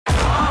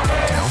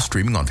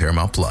streaming on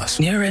Paramount Plus.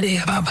 You ready,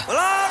 Bob? Well, all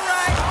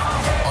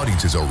right.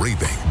 Audiences are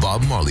raving.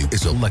 Bob Marley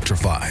is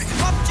electrifying.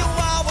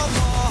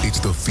 It's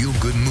the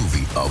feel-good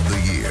movie of the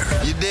year.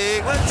 You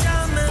dig?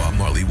 Bob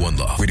Marley, One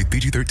Love. Rated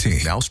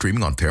PG-13. Now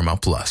streaming on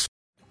Paramount Plus.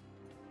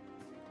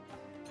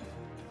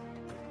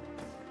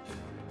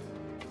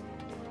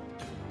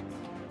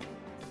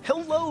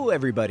 Hello,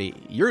 everybody.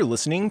 You're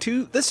listening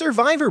to The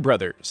Survivor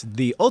Brothers,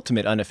 the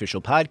ultimate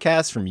unofficial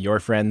podcast from your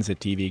friends at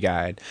TV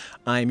Guide.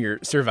 I'm your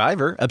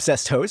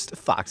Survivor-obsessed host,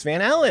 Fox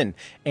Van Allen.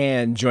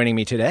 And joining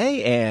me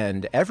today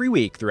and every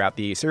week throughout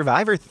the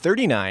Survivor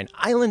 39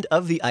 Island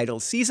of the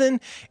Idols season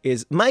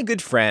is my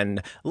good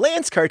friend,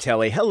 Lance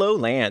Cartelli. Hello,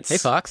 Lance. Hey,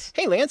 Fox.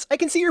 Hey, Lance. I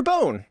can see your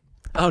bone.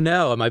 Oh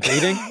no, am I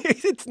bleeding?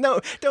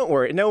 No, don't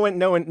worry. No one's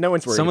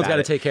worried. Someone's got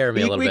to take care of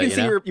me a little bit.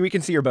 We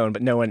can see your bone,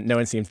 but no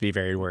one seems to be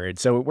very worried.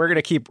 So we're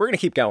gonna keep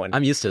going.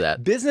 I'm used to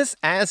that. Business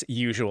as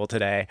usual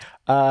today.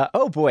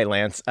 Oh boy,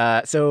 Lance.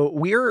 So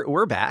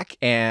we're back,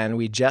 and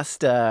we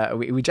just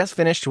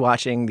finished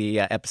watching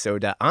the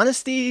episode.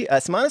 Honesty,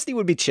 some honesty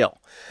would be chill.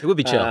 It would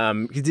be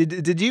chill.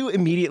 Did you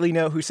immediately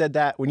know who said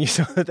that when you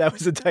saw that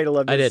was the title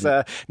of this?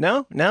 I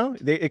didn't. No.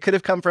 It could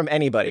have come from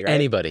anybody,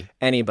 right?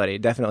 Anybody.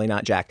 Definitely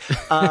not Jack.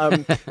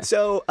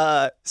 So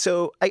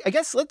I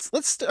guess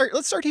let's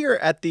start here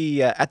at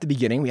the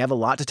beginning. We have a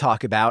lot to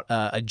talk about.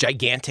 A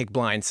gigantic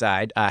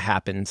blindside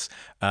happens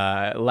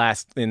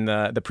last in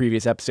the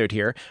previous episode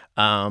here.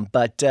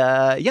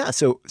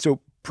 So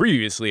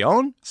previously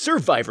on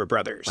Survivor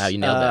Brothers. Wow, you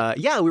nailed that.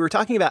 Yeah, we were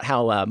talking about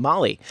how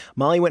Molly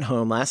went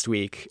home last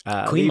week.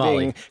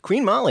 Queen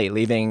Molly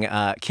leaving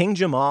King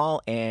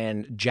Jamal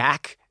and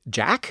Jack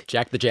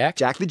the Jack,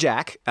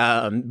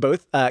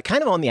 both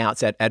kind of on the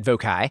outs at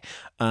Vokai,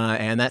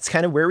 and that's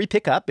kind of where we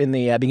pick up in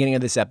the beginning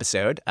of this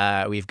episode.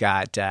 We've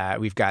got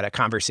a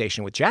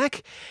conversation with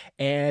Jack,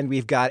 and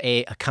we've got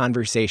a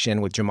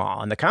conversation with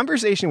Jamal. And the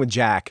conversation with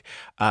Jack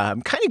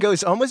kind of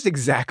goes almost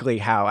exactly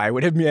how I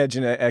would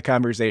imagine a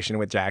conversation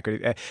with Jack.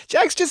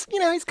 Jack's just,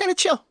 he's kind of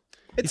chill.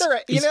 It's all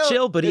right. He's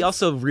chill, but he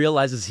also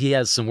realizes he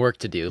has some work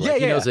to do.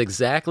 He knows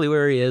exactly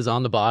where he is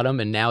on the bottom,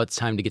 and now it's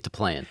time to get to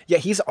playing. Yeah,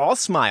 he's all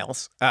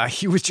smiles.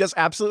 He was just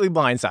absolutely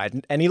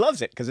blindsided, and he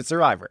loves it because it's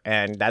Survivor,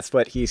 and that's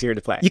what he's here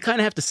to play. You kind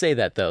of have to say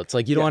that, though. It's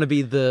like you don't want to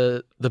be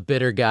the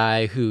bitter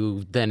guy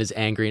who then is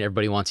angry and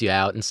everybody wants you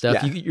out and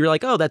stuff. Yeah. You're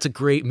like, oh, that's a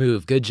great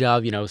move. Good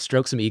job.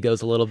 Stroke some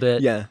egos a little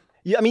bit. Yeah.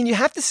 Yeah, I mean, you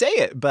have to say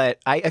it, but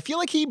I feel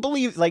like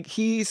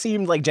he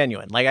seemed like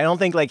genuine. Like, I don't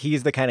think like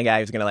he's the kind of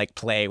guy who's gonna like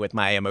play with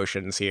my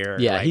emotions here.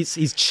 Yeah, like,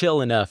 he's chill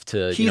enough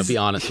to be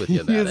honest with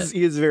you about it.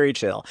 He is very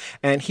chill,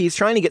 and he's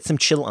trying to get some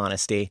chill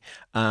honesty.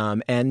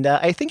 And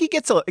I think he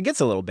gets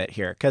a little bit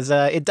here because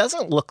it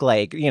doesn't look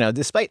like,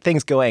 despite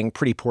things going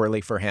pretty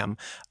poorly for him,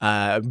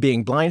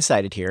 being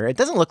blindsided here, it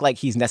doesn't look like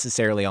he's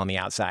necessarily on the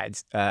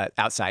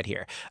outside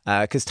here.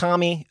 Because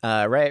Tommy,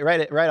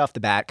 right off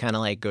the bat, kind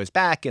of like goes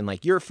back and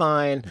like, you're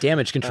fine.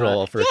 Damage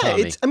control for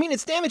Tommy.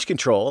 It's damage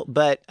control,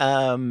 but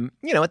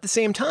at the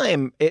same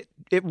time, it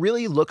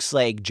really looks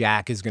like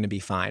Jack is going to be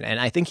fine, and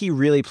I think he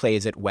really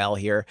plays it well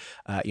here.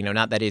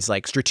 Not that he's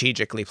like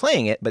strategically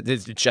playing it, but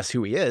it's just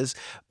who he is.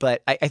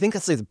 But I think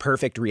that's like the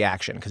perfect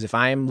reaction, because if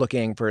I'm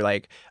looking for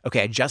like,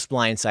 okay, I just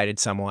blindsided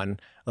someone,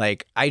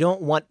 like I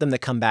don't want them to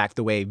come back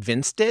the way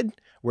Vince did,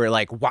 where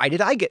like, why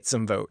did I get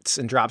some votes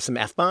and drop some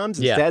F-bombs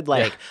instead?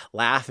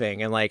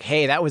 Laughing and like,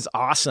 hey, that was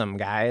awesome,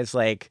 guys.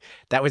 Like,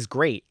 that was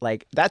great.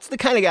 Like, that's the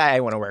kind of guy I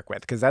want to work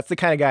with, because that's the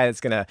kind of guy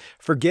that's going to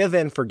forgive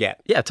and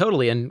forget. Yeah,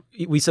 totally. And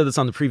we said this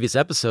on the previous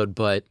episode,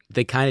 but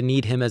they kind of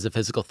need him as a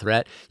physical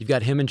threat. You've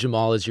got him and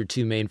Jamal as your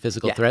two main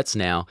physical threats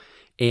now.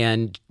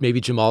 And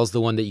maybe Jamal's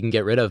the one that you can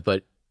get rid of,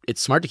 but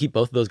it's smart to keep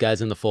both of those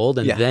guys in the fold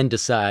and then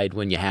decide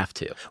when you have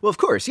to. Well, of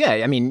course, yeah.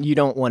 I mean, you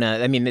don't want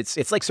to,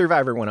 it's like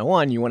Survivor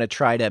 101. You want to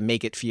try to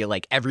make it feel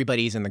like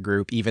everybody's in the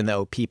group, even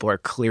though people are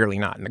clearly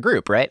not in the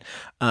group, right?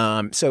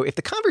 So if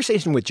the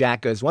conversation with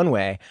Jack goes one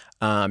way,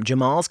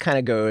 Jamal's kind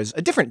of goes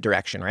a different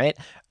direction, right?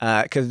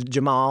 Because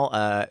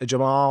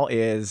Jamal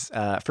is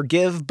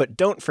forgive, but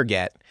don't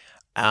forget.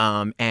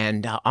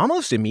 And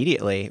almost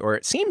immediately, or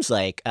it seems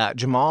like,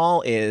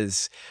 Jamal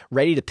is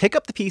ready to pick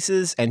up the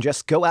pieces and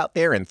just go out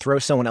there and throw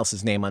someone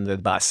else's name under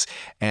the bus.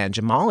 And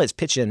Jamal is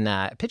pitching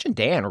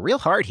Dan real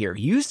hard here.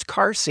 Used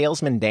car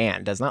salesman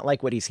Dan does not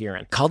like what he's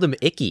hearing. Called him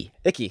Icky.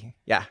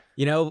 Yeah.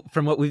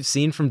 From what we've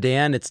seen from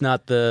Dan, it's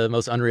not the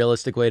most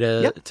unrealistic way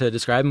to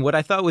describe him. What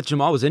I thought with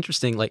Jamal was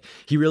interesting. Like,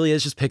 he really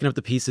is just picking up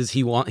the pieces.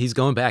 He's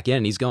going back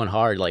in. He's going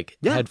hard,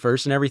 head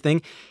first and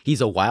everything.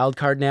 He's a wild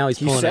card now. He's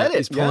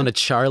pulling a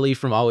Charlie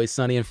from Always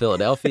Sunny in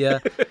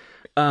Philadelphia.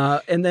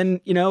 And then,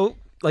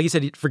 like you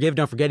said, forgive,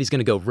 don't forget, he's going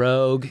to go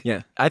rogue.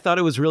 Yeah. I thought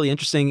it was really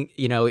interesting.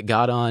 It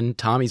got on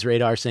Tommy's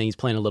radar saying he's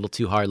playing a little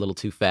too hard, a little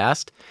too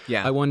fast.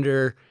 Yeah. I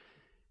wonder,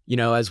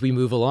 as we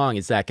move along,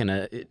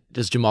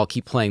 does Jamal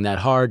keep playing that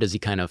hard? Does he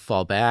kind of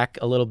fall back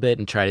a little bit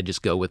and try to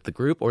just go with the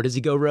group? Or does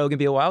he go rogue and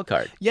be a wild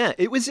card? Yeah,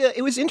 it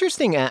was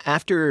interesting.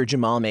 After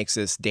Jamal makes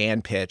this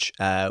Dan pitch,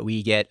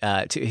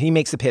 he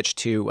makes the pitch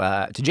to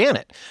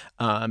Janet.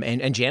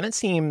 And Janet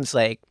seems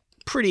like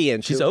pretty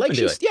into she's open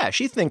to it. Yeah,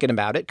 she's thinking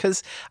about it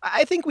because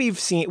I think we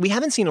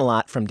haven't seen a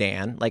lot from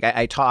Dan. Like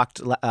I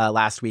talked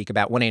last week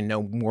about wanting to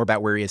know more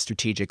about where he is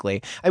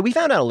strategically. We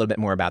found out a little bit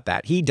more about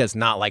that. He does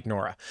not like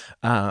Nora,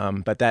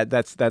 but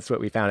that's what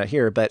we found out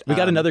here. But we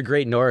got another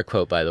great Nora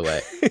quote, by the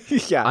way.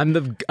 Yeah, I'm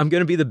going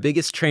to be the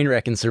biggest train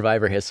wreck in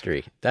Survivor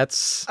history.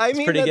 That's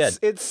pretty good.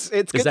 It's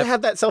good to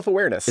have that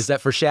self-awareness. Is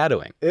that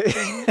foreshadowing?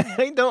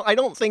 I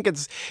don't think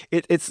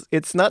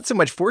it's not so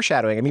much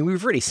foreshadowing. I mean,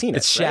 we've already seen it.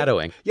 It's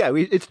shadowing. Right? Yeah,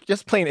 it's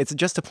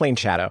just a plain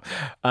shadow.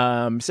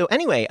 So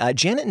anyway,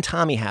 Janet and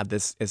Tommy have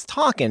this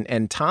talk,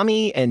 and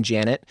Tommy and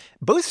Janet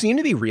both seem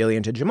to be really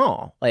into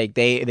Jamal. Like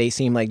they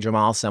seem like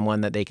Jamal's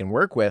someone that they can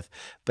work with,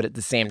 but at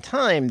the same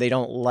time, they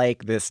don't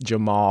like this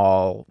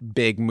Jamal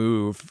big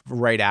move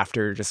right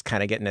after just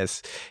kind of getting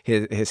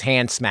his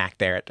hand smacked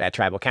there at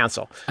Tribal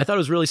Council. I thought it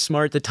was really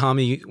smart that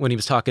Tommy, when he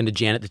was talking to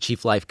Janet, the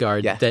chief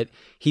lifeguard, that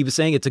he was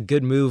saying it's a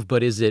good move,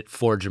 but is it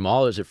for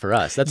Jamal or is it for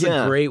us? That's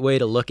a great way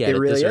to look at it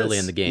really this early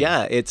in the game.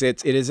 Yeah, it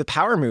is a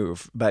power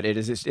move, but it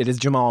is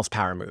Jamal's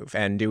power move.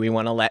 And do we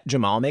want to let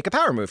Jamal make a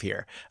power move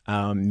here?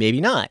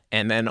 Maybe not.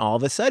 And then all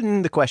of a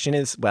sudden, the question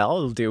is,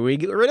 well, do we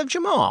get rid of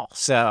Jamal?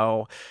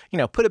 So,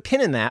 put a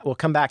pin in that. We'll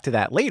come back to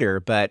that later.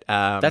 But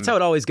that's how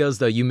it always goes,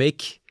 though. You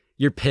make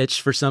your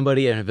pitch for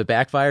somebody, and if it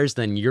backfires,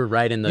 then you're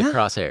right in the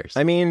crosshairs.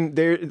 I mean,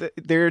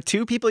 there are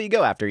two people you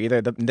go after: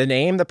 either the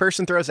name the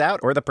person throws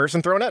out, or the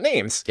person throwing out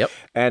names. Yep.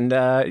 And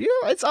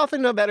it's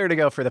often better to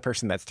go for the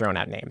person that's thrown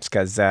out names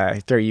because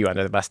throw you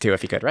under the bus too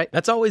if you could, right?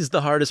 That's always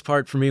the hardest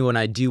part for me when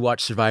I do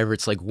watch Survivor.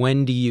 It's like,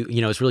 when do you,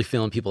 it's really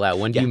feeling people out.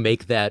 When do you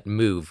make that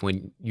move?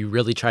 When you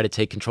really try to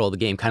take control of the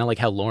game, kind of like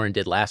how Lauren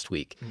did last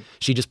week.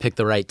 She just picked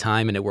the right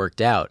time and it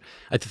worked out.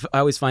 I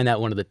always find that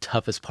one of the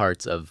toughest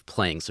parts of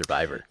playing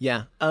Survivor.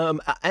 Yeah.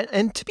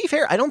 And to be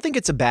fair, I don't think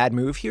it's a bad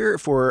move here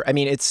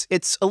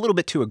it's a little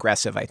bit too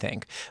aggressive, I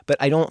think. But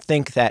I don't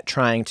think that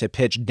trying to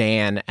pitch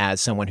Dan as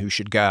someone who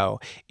should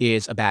go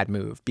is a bad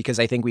move because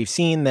I think we've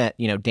seen that,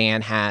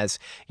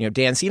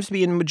 Dan seems to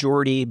be in the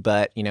majority,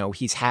 but,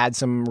 he's had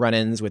some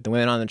run-ins with the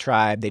women on the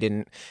tribe.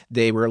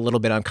 They were a little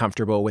bit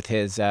uncomfortable with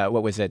his,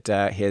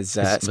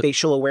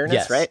 spatial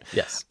awareness, right?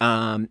 Yes.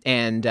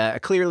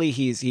 And clearly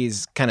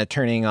he's kind of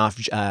turning off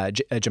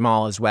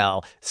Jamal as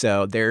well.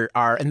 So there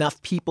are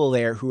enough people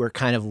there who are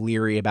kind of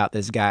leery about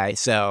this guy.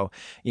 So,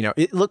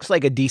 it looks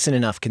like a decent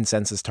enough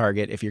consensus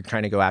target if you're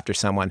trying to go after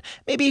someone.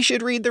 Maybe you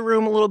should read the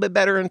room a little bit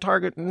better and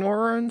target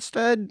Nora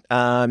instead.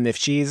 If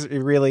she's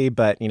really,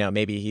 but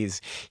maybe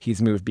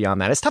he's moved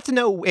beyond that. It's tough to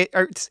know.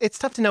 It's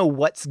tough to know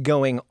what's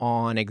going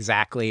on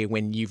exactly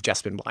when you've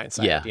just been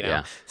blindsided.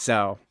 Yeah.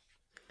 So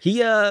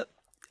he, it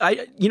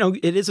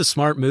is a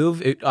smart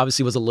move. It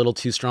obviously was a little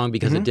too strong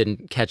because it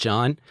didn't catch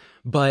on,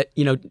 but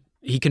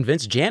he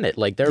convinced Janet.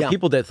 Like, there are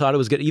people that thought it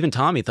was good. Even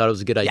Tommy thought it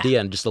was a good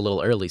idea and just a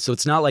little early. So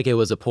it's not like it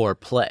was a poor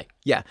play.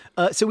 Yeah.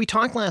 So we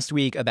talked last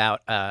week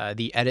about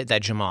the edit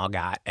that Jamal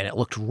got, and it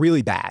looked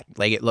really bad.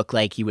 Like, it looked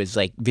like he was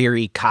like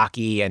very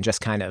cocky and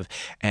just kind of.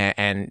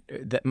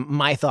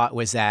 My thought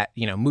was that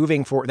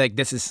moving forward, like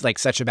this is like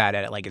such a bad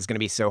edit. Like, it's going to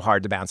be so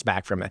hard to bounce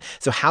back from it.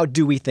 So how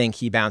do we think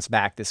he bounced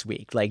back this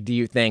week? Like, do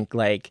you think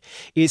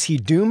is he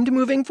doomed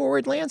moving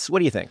forward, Lance? What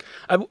do you think?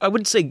 I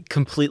wouldn't say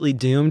completely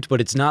doomed, but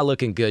it's not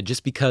looking good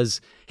just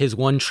because his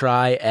one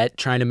try at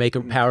trying to make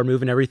a power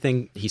move and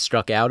everything he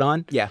struck out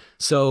on. Yeah.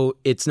 So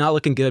it's not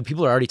looking good.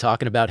 People are already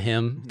talking about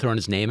him throwing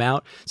his name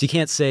out. So you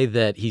can't say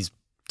that he's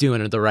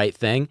doing the right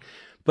thing.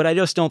 But I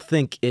just don't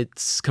think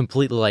it's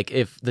completely like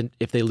if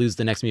they lose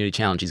the next community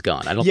challenge, he's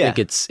gone. I don't think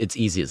it's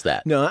easy as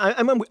that. No,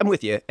 I'm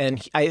with you,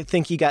 and I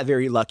think he got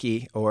very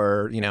lucky,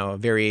 or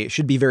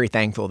should be very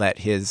thankful that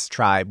his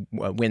tribe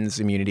wins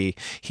immunity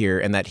here,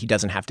 and that he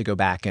doesn't have to go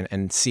back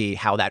and see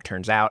how that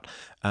turns out.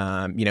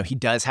 He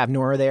does have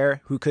Nora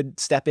there who could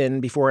step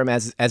in before him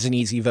as an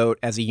easy vote,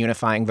 as a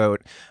unifying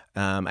vote.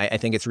 I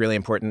think it's really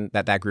important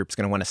that group's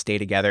going to want to stay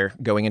together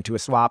going into a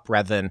swap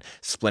rather than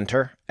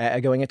splinter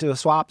going into a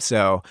swap.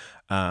 So,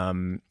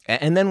 and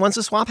then once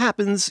a swap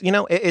happens,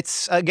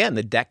 it's again,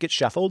 the deck gets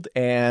shuffled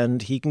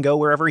and he can go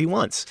wherever he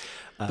wants.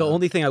 The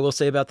only thing I will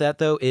say about that,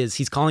 though, is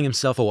he's calling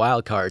himself a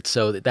wild card.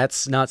 So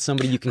that's not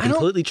somebody you can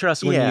completely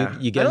trust when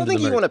you get into the I don't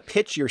think you want to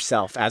pitch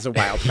yourself as a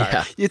wild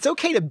card. It's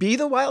okay to be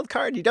the wild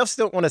card. You just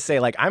don't want to say,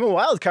 like, I'm a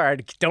wild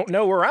card, don't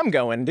know where I'm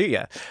going, do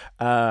you?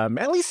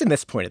 At least in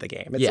this point of the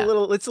game.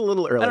 It's a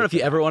little early. I don't know if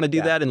you ever want to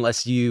do that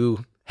unless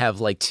you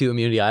have like 2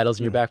 immunity idols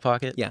in your back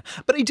pocket. Yeah.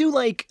 But I do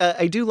like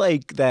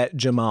that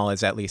Jamal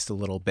is at least a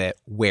little bit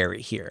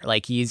wary here.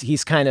 Like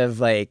he's kind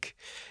of like,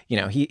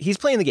 he's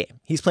playing the game.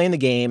 He's playing the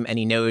game and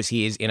he knows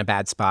he's in a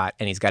bad spot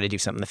and he's got to do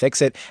something to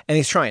fix it. And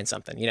he's trying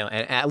something,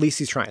 and at least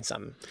he's trying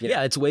something.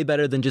 Yeah, it's way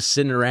better than just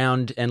sitting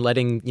around and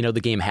letting,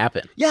 the game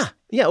happen. Yeah.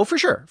 Yeah, oh, for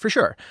sure, for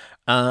sure.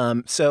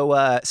 So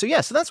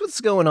that's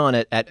what's going on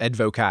at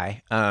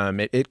Vokai.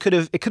 It could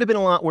have been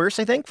a lot worse,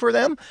 I think, for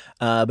them.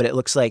 But it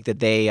looks like that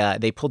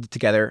they pulled it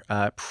together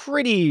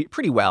pretty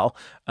well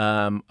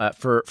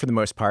for the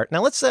most part.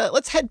 Now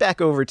let's head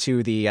back over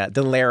to the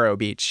Laro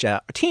Beach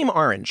Team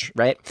Orange,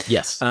 right?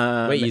 Yes,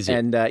 way easier.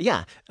 And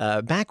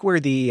back where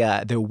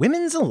the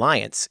Women's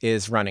Alliance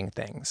is running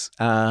things.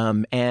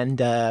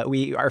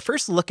 Our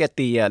first look at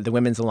the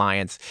Women's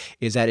Alliance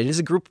is that it is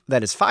a group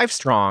that is 5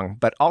 strong,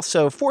 but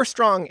also 4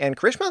 strong and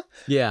charisma.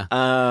 Yeah.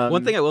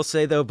 One thing I will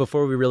say, though,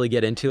 before we really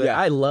get into it,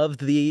 I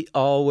loved the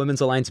All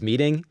Women's Alliance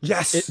meeting.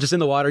 Yes. Just in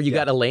the water, you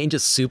got Elaine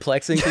just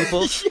suplexing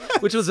people,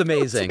 which was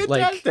amazing.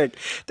 Fantastic.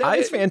 That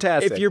was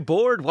fantastic. If you're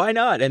bored, why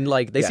not? And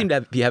they seem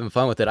to be having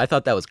fun with it. I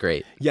thought that was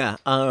great. Yeah.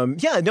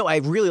 No, I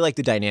really like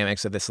the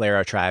dynamics of this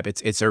Laro tribe.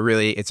 It's a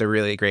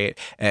really great,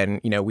 and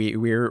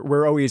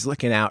we're always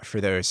looking out for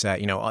those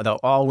the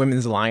All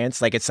Women's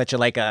Alliance. Like it's such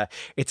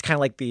it's kind of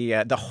like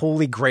the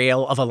holy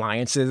grail of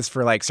alliances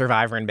for like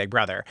Survivor and Big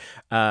Brother.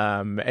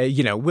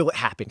 Will it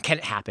happen? Can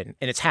it happen?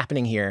 And it's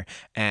happening here,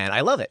 and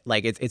I love it.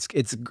 Like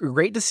it's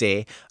great to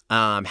see.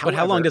 However, but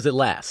how long does it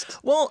last?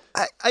 Well,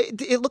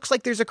 it looks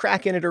like there's a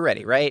crack in it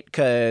already, right?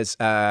 Because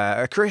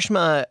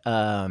Karishma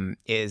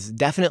is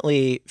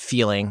definitely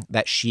feeling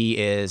that she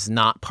is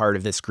not part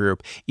of this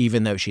group,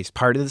 even though she's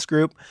part of this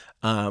group.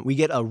 We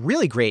get a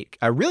really great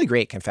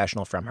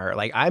confessional from her.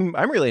 Like I'm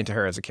really into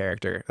her as a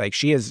character. Like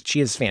she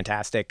is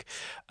fantastic,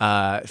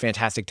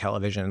 fantastic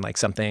television. Like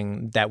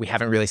something that we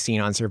haven't really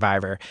seen on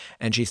Survivor.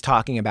 And she's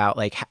talking about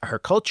like her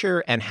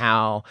culture and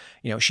how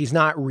she's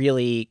not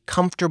really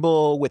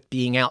comfortable with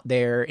being out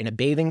there in a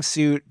bathing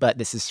suit, but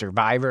this is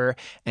Survivor,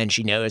 and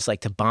she knows like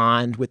to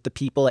bond with the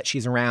people that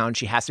she's around.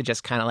 She has to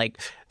just kind of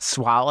like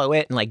swallow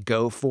it and like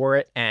go for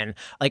it. And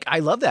like I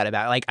love that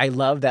about it. Like I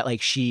love that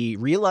like she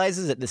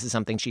realizes that this is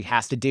something she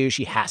has to do.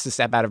 She has to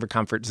step out of her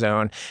comfort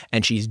zone,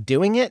 and she's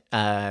doing it.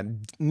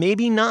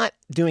 Maybe not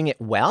doing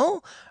it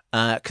well,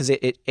 because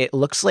it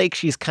looks like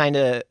she's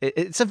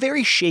it's a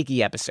very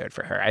shaky episode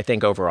for her, I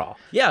think, overall.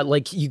 Yeah,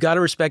 like you got to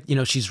respect,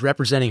 she's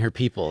representing her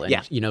people,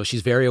 and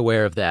she's very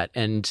aware of that.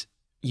 And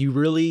I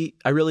really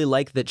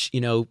like that,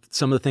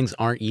 some of the things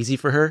aren't easy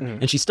for her,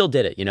 and she still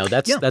did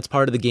it. That's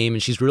part of the game,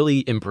 and she's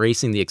really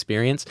embracing the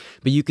experience.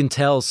 But you can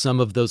tell some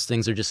of those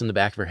things are just in the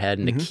back of her head,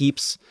 and it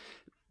keeps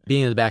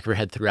being in the back of her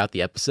head throughout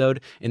the episode,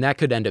 and that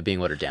could end up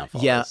being what her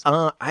downfall is.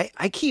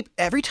 I keep,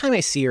 every time I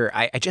see her,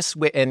 I just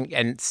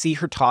and see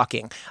her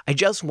talking, I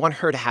just want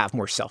her to have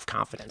more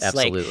self-confidence.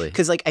 Absolutely.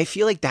 Because I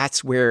feel like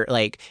that's where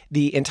like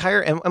the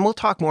entire, and we'll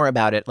talk more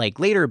about it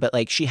like later, but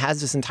like she has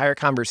this entire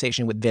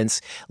conversation with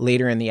Vince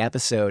later in the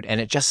episode,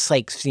 and it just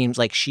like seems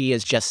like she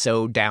is just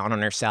so down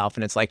on herself,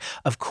 and it's like,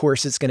 of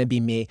course it's going to be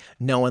me.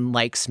 No one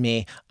likes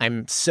me.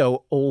 I'm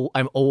so old.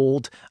 I'm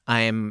old.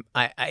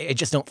 I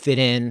just don't fit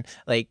in.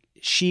 Like,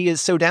 she is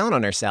so down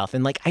on herself,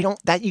 and like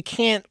you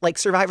can't, like,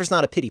 Survivor's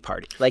not a pity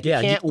party. Like you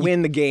can't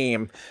win the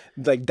game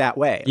like that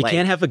way. You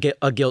can't have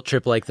a guilt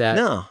trip like that.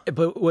 No.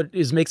 But what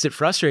makes it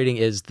frustrating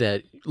is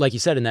that, like you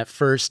said, in that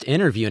first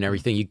interview and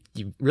everything,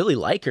 you really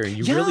like her, and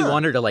you really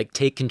want her to like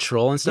take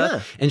control and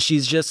stuff. And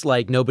she's just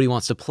like, nobody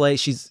wants to play.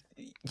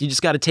 You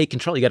just got to take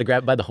control. You got to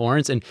grab it by the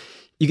horns, and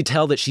you could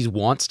tell that she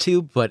wants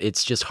to, but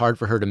it's just hard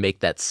for her to make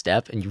that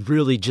step, and you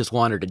really just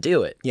want her to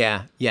do it.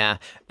 Yeah.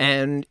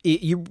 And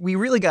we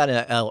really got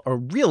a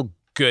real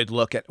good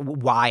look at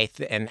why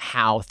and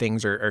how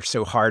things are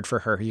so hard for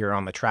her here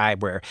on the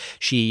tribe, where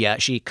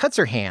she cuts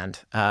her hand,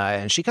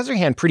 and she cuts her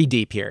hand pretty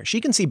deep here. She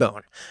can see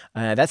bone.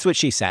 That's what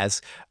she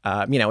says.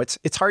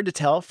 It's hard to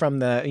tell from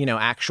the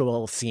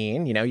actual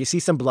scene. You see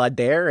some blood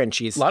there, and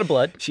she's a lot of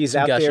blood. She's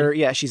out there.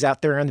 Yeah, she's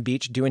out there on the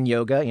beach doing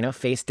yoga.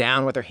 Face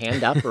down with her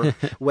hand up or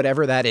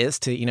whatever that is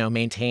to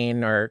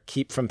maintain or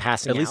keep from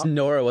passing out. At least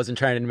Nora wasn't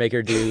trying to make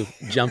her do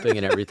jumping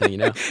and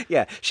everything.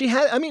 Yeah, she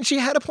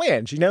had a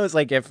plan. She knows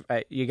like if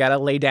you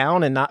gotta lay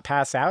down and not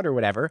pass out or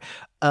whatever.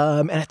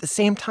 And at the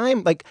same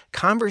time, like,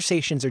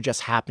 conversations are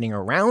just happening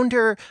around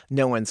her.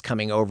 No one's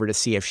coming over to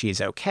see if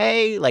she's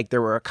okay. Like,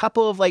 there were a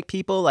couple of like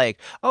people like,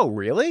 oh,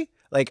 really?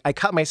 Like, I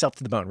cut myself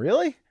to the bone.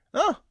 Really?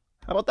 Oh,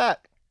 how about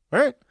that? All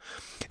right.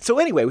 So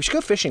anyway, we should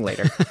go fishing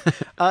later.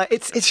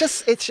 It's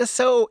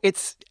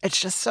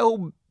just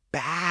so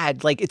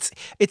bad. Like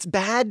it's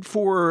bad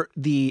for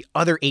the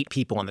other 8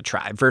 people on the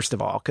tribe, first of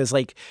all, because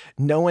like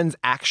no one's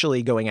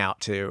actually going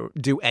out to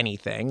do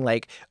anything.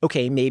 Like,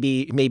 okay,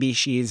 maybe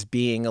she's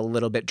being a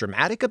little bit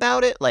dramatic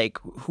about it. Like,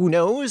 who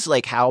knows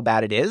like how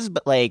bad it is,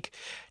 but like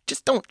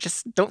don't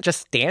just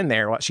stand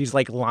there while she's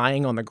like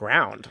lying on the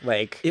ground.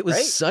 Like, it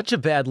was such a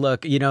bad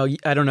look.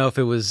 I don't know if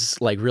it was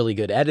like really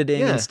good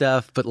editing and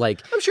stuff, but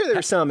like I'm sure there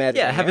was some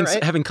editing. Yeah,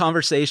 having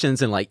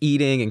conversations and like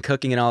eating and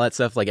cooking and all that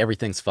stuff, like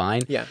everything's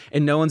fine. Yeah.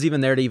 And no one's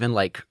even there to even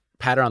like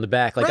pat her on the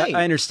back. Like, Right.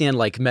 I understand,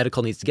 like,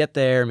 medical needs to get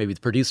there. Maybe the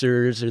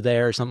producers are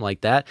there or something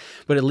like that.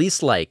 But at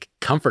least, like,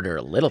 comfort her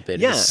a little bit.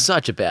 Yeah. It's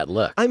such a bad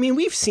look. I mean,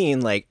 we've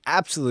seen like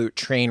absolute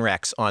train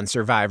wrecks on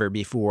Survivor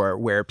before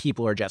where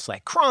people are just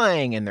like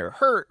crying and they're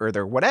hurt or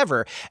they're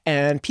whatever.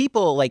 And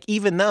people, like,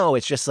 even though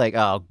it's just like,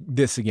 oh,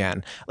 this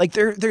again, like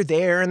they're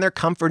there and they're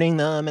comforting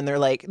them and they're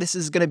like, this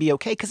is going to be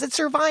okay because it's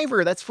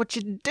Survivor. That's what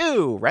you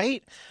do,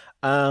 right?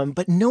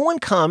 But no one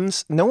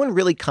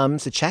really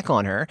comes to check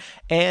on her.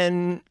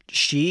 And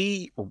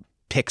she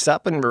picks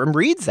up and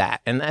reads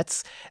that. And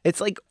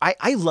it's like,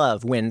 I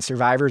love when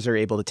survivors are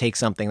able to take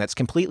something that's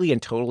completely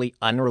and totally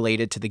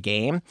unrelated to the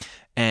game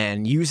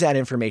and use that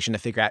information to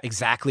figure out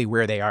exactly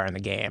where they are in the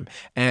game.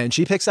 And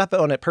she picks up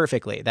on it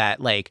perfectly,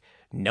 that like,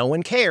 no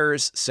one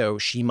cares, so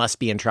she must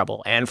be in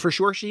trouble. And for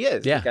sure she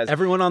is. Yeah, because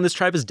everyone on this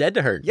tribe is dead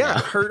to her. yeah,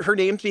 her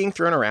name's being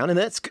thrown around, and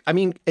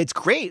it's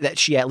great that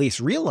she at least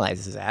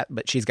realizes that,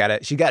 but she's got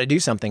to do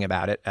something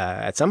about it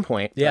at some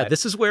point. Yeah, But-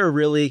 this is where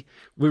really,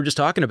 we were just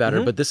talking about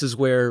her, but this is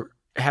where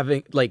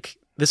having, like,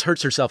 this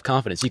hurts her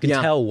self-confidence. You can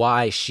tell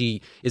why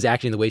she is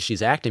acting the way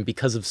she's acting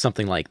because of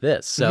something like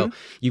this. So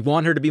you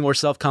want her to be more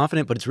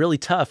self-confident, but it's really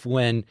tough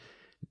when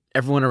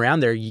everyone around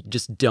there, you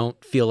just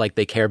don't feel like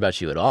they care about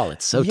you at all.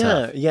 It's so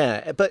tough.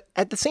 Yeah. But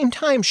at the same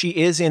time, she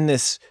is in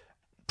this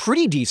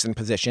pretty decent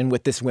position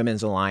with this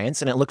women's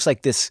alliance. And it looks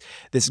like this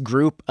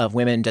group of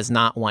women does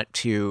not want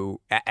to,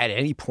 at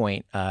any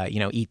point,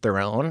 eat their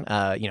own.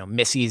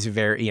 Missy's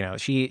very,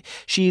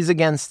 she's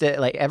against it.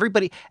 Like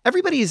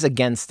everybody's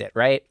against it,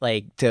 right?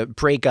 Like to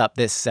break up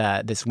this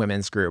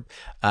women's group.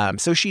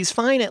 So she's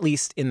fine, at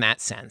least in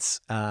that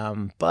sense.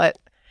 But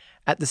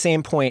at the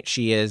same point,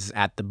 she is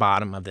at the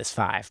bottom of this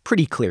 5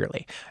 pretty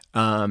clearly.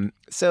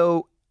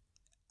 So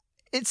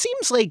it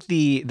seems like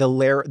the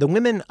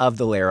women of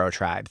the Laro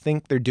tribe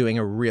think they're doing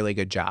a really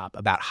good job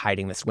about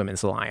hiding this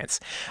women's alliance.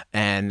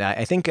 And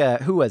I think,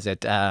 who was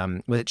it?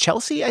 Was it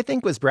Chelsea, I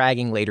think, was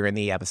bragging later in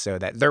the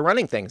episode that they're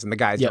running things and the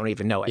guys don't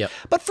even know it. Yep.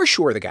 But for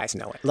sure the guys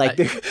know it. Like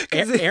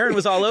Aaron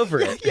was all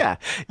over it. Yeah.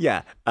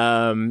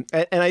 And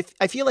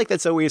I feel like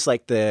that's always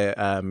like the,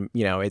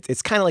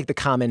 it's kind of like the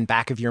common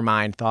back of your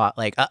mind thought,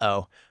 like,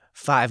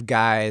 5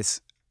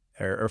 guys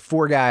or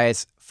 4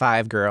 guys,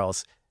 5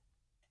 girls,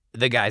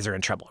 the guys are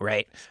in trouble,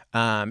 right?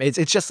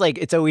 It's just like,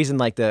 it's always in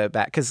like the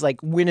back, because like,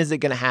 when is it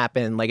going to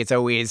happen? Like, it's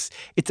always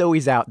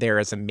out there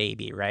as a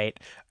maybe, right?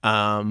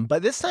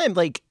 But this time,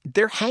 like,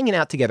 they're hanging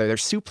out together. They're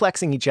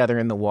suplexing each other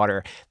in the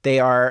water.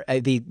 They are,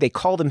 they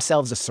call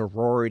themselves a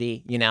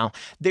sorority,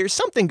 there's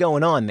something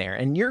going on there.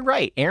 And you're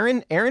right.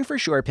 Aaron for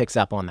sure picks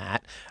up on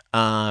that.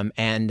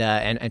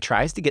 And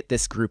tries to get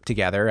this group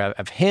together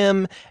of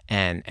him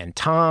and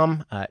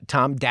Tom.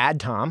 Dad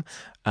Tom.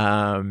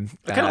 I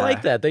kind of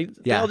like that. They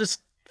all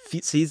just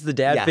sees the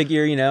dad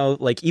figure,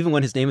 like even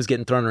when his name was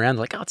getting thrown around,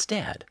 they're like, oh, it's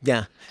Dad.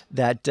 Yeah.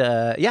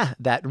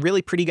 That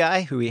really pretty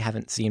guy who we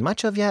haven't seen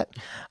much of yet.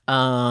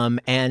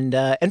 And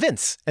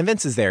Vince. And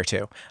Vince is there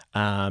too.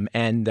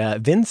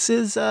 Vince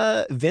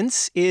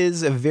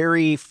is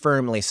very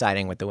firmly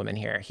siding with the women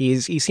here.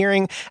 He's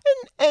hearing,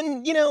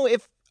 and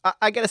if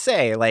I gotta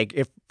say, like,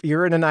 if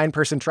you're in a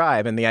 9-person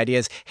tribe and the idea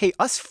is, hey,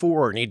 us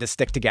 4 need to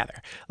stick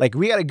together. Like,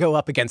 we got to go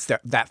up against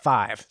that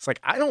 5. It's like,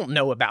 I don't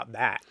know about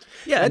that.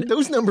 Yeah.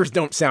 Those numbers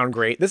don't sound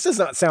great. This does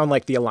not sound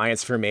like the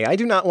alliance for me. I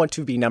do not want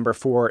to be number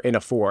 4 in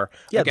a 4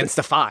 against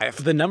a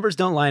 5. The numbers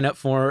don't line up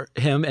for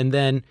him. And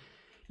then,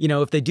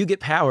 if they do get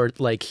powered,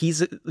 like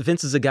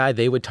Vince is a guy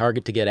they would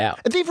target to get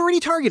out. They've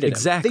already targeted him.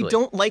 Exactly. They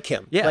don't like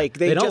him. Yeah. Like,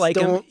 they don't just like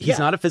him. don't. He's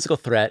not a physical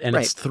threat. And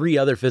it's 3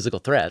 other physical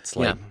threats.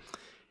 Like,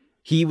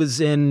 he was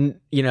in,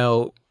 he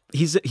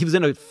was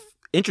in a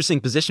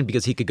interesting position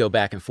because he could go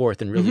back and forth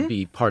and really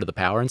be part of the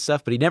power and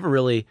stuff, but he never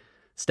really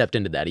stepped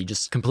into that. He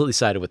just completely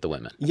sided with the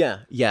women. Yeah.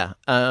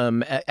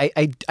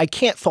 I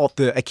can't fault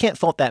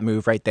that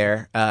move right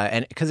there,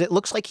 and because it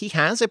looks like he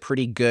has a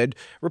pretty good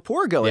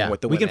rapport going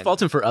with the women. We can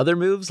fault him for other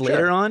moves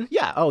later on.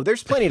 Yeah. Oh,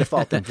 there's plenty to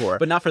fault him for,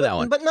 but not for that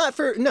one. But not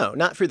for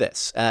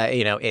this.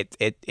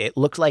 It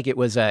looked like it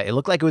was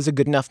a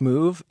good enough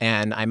move,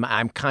 and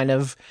I'm kind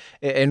of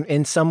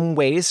in some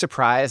ways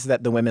surprised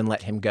that the women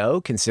let him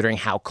go, considering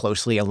how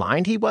closely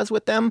aligned he was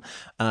with them.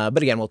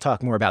 But again, we'll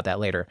talk more about that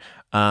later.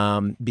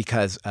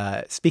 Because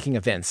speaking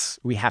of Vince,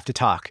 we have to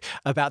talk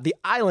about the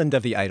Island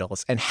of the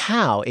Idols and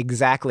how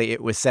exactly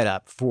it was set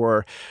up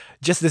for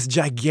just this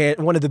gigantic,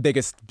 one of the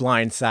biggest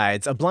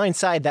blindsides, a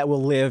blindside that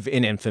will live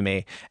in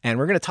infamy. And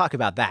we're going to talk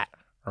about that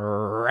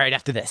right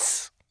after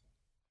this.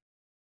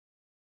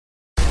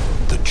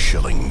 The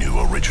chilling new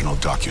original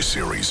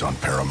docuseries on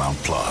Paramount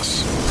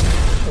Plus.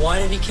 Why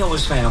did he kill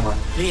his family?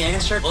 The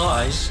answer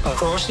lies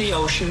across the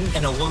ocean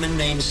in a woman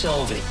named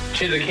Sylvie.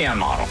 She's a Keon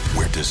model.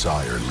 Where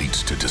desire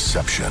leads to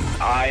deception.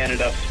 I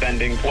ended up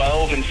spending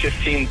 $12,000 and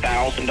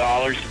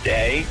 $15,000 a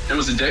day. It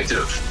was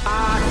addictive.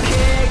 I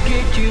can't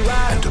get you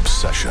out. And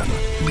obsession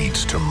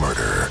leads to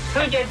murder.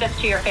 Who did this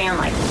to your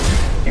family?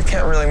 You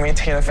can't really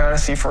maintain a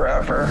fantasy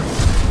forever.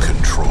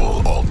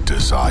 Control Alt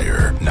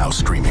Desire, now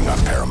streaming on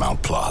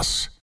Paramount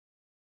Plus.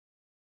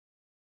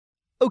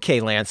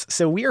 Okay, Lance,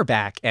 so we are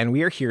back, and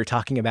we are here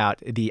talking about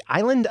the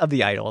Island of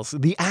the Idols,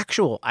 the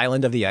actual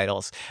Island of the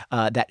Idols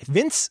that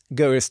Vince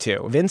goes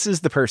to. Vince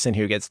is the person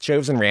who gets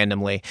chosen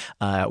randomly.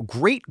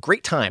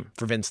 Great time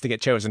for Vince to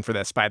get chosen for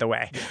this, by the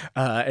way.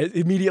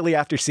 Immediately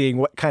after seeing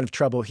what kind of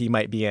trouble he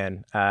might be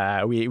in,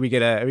 we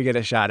get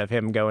a shot of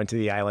him going to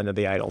the Island of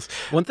the Idols.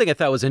 One thing I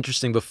thought was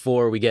interesting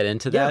before we get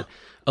into that,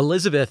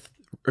 Elizabeth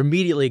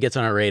immediately gets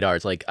on our radar.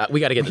 It's like,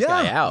 we got to get this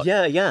guy out.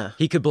 Yeah.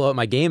 He could blow up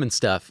my game and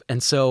stuff.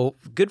 And so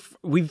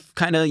we've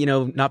kind of,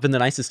 not been the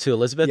nicest to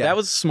Elizabeth. Yeah. That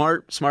was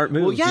smart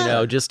move,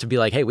 just to be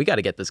like, hey, we got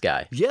to get this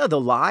guy. Yeah, the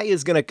lie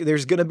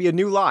there's going to be a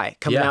new lie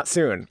coming out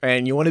soon.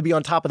 And you want to be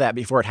on top of that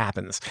before it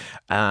happens.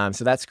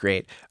 So that's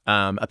great.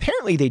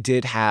 Apparently they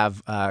did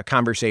have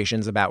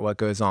conversations about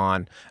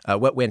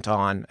what went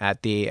on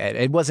at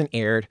it wasn't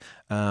aired,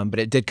 but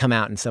it did come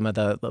out in some of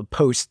the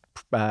post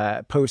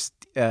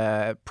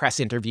press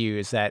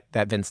interviews that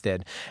Vince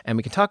did, and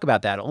we can talk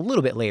about that a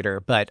little bit later.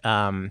 But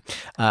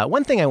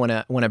one thing I want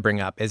to bring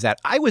up is that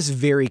I was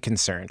very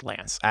concerned,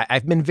 Lance.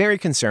 I've been very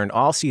concerned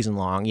all season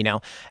long.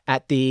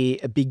 At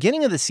the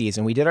beginning of the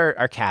season, we did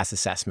our cast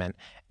assessment,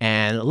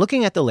 and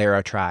looking at the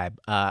Laro tribe,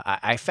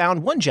 I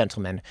found one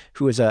gentleman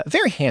who was a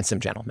very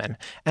handsome gentleman,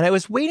 and I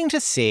was waiting to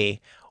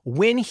see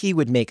when he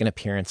would make an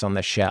appearance on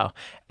the show.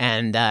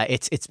 And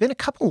it's been a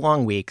couple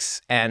long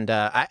weeks, and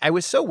I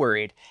was so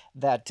worried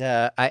that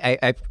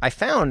I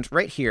found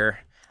right here,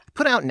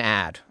 put out an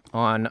ad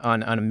on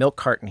a milk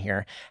carton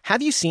here.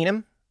 Have you seen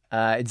him?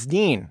 It's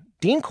Dean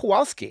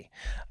Kowalski.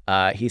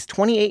 He's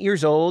 28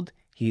 years old.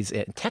 He's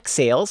in tech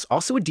sales,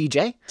 also a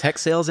DJ. Tech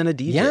sales and a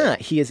DJ. Yeah,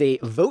 he is a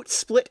vote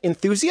split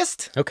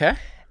enthusiast. Okay.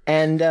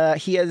 And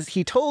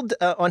he told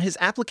on his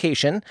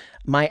application,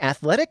 my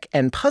athletic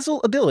and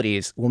puzzle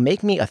abilities will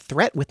make me a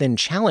threat within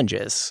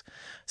challenges.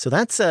 So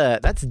that's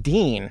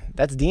Dean.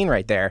 That's Dean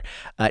right there.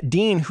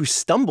 Dean, who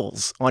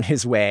stumbles on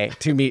his way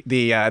to meet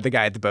the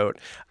guy at the boat.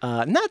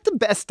 Not the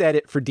best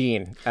edit for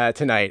Dean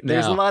tonight.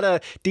 There's a lot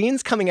of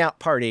Dean's coming out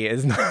party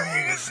is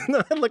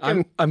not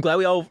looking. I'm glad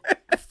we all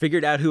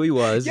figured out who he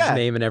was, his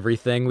name and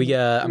everything.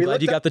 I'm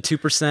glad you got the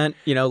 2%,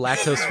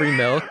 lactose-free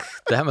milk.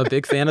 I'm a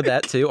big fan of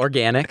that too.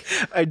 Organic.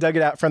 I dug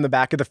it out from the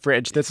back of the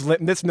fridge.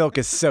 This milk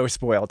is so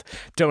spoiled.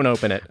 Don't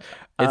open it.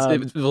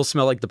 It will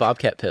smell like the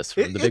Bobcat piss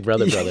from the Big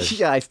Brother brothers.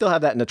 Yeah, I still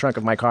have that in the trunk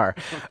of my car.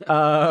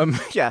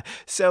 Yeah.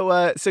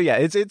 So yeah,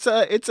 it's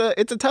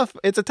a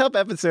tough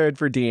episode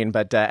for Dean.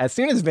 But as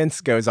soon as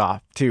Vince goes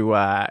off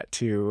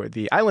to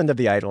the Island of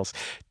the Idols,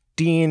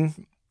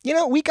 Dean,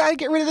 we got to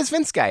get rid of this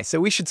Vince guy. So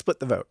we should split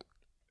the vote.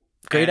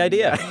 Great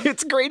idea.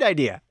 It's a great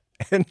idea.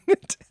 And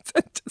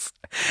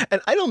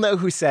I don't know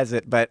who says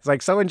it, but it's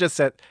like someone just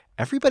said,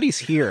 everybody's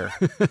here.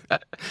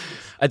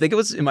 I think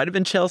it might have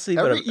been Chelsea.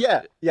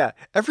 Yeah.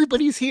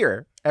 Everybody's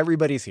here.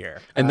 Everybody's here.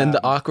 And then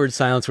the awkward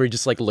silence where he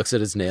just looks at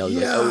his nails.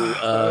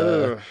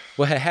 Yeah.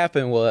 What had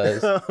happened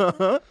was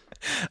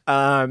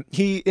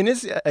he in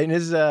his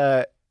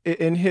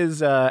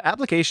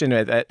application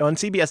on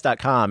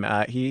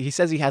CBS.com, he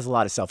says he has a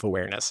lot of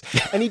self-awareness,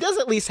 and he does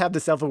at least have the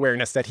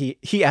self-awareness that he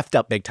effed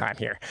up big time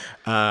here.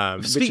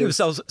 Speaking of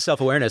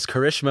self-awareness,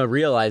 Karishma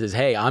realizes,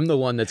 hey, I'm the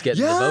one that's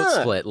getting the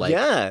vote split.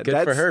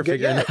 Good for her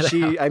figuring that out.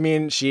 I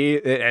mean,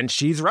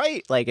 she's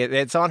right. Like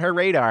it's on her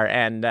radar,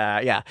 and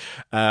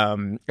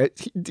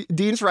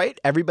Dean's right.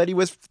 Everybody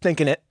was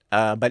thinking it.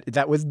 But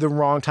that was the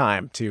wrong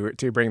time to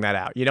bring that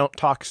out. You don't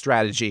talk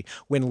strategy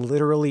when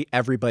literally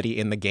everybody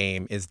in the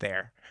game is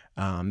there.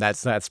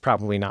 That's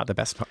probably not the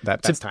best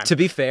time. To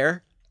be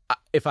fair,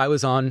 if I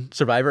was on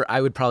Survivor, I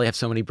would probably have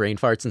so many brain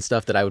farts and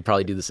stuff that I would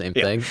probably do the same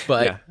thing.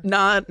 But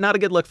not a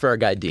good look for our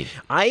guy Dean.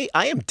 I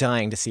am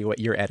dying to see what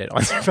your edit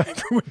on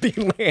Survivor would be,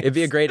 Lance. It'd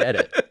be a great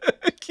edit.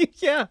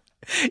 Yeah.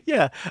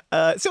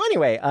 So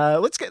anyway,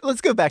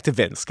 let's go back to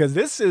Vince, because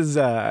this is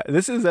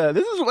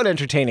one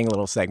entertaining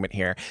little segment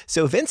here.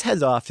 So Vince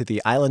heads off to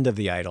the Island of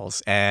the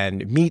Idols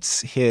and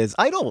meets his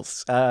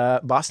idols,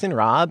 Boston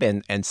Rob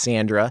and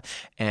Sandra,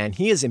 and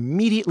he is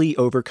immediately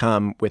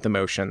overcome with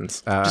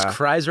emotions. Just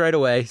cries right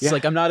away. He's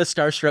like, I'm not a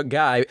starstruck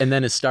guy, and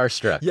then is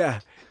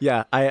starstruck.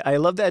 Yeah, I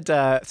love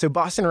that. So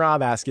Boston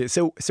Rob asks you,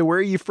 so where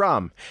are you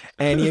from?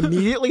 And he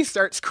immediately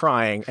starts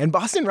crying. And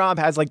Boston Rob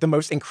has like the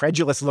most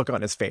incredulous look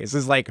on his face.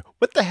 It's like,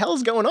 what the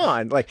hell's going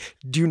on? Like,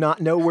 do you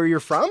not know where you're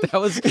from? That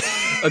was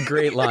a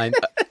great line.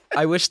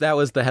 I wish that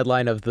was the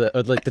headline of the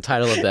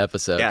title of the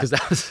episode, because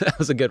that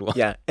was a good one.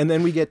 Yeah, and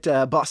then we get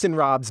Boston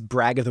Rob's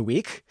brag of the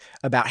week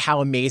about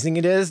how amazing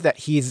it is that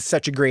he's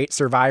such a great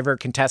Survivor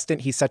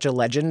contestant. He's such a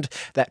legend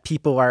that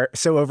people are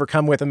so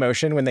overcome with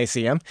emotion when they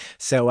see him.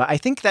 So I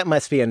think that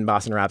must be in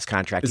Boston Rob's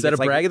contract. Is that a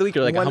brag of the week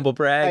or like a humble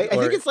brag? I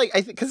think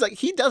it's because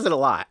he does it a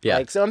lot.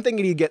 Yeah. So I'm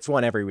thinking he gets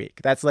one every week.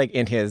 That's like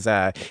in his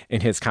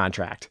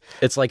contract.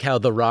 It's like how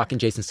The Rock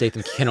and Jason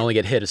Statham can only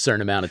get hit a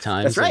certain amount of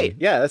times. That's right.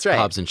 Yeah, that's right.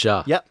 Hobbs and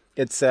Shaw. Yep.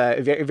 It's a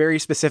very, very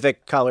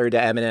specific color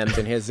to M&M's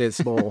in his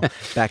bowl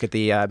back at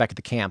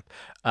the camp.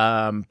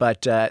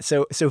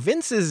 So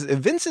Vince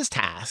is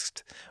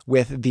tasked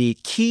with the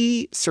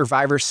key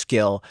Survivor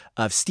skill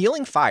of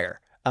stealing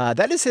fire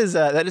That is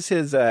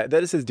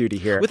his duty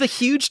here. With a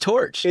huge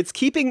torch. It's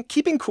keeping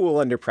cool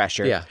under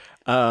pressure. Yeah.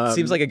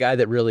 Seems like a guy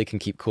that really can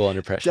keep cool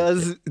under pressure.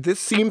 This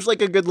seems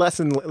like a good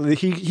lesson.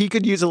 He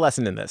could use a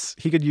lesson in this.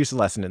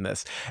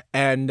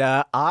 And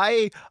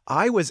I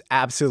was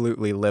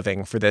absolutely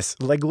living for this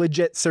like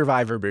legit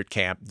survivor boot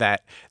camp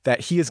that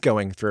he is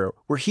going through,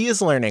 where he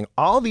is learning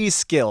all these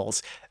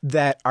skills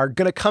that are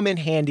going to come in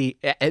handy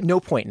at no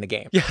point in the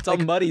game. Yeah, it's all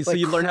muddy, so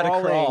you learn how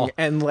to crawl.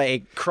 And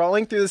like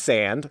crawling through the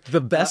sand.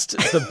 The best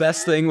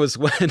thing was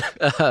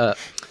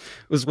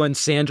when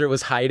Sandra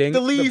was hiding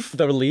the leaf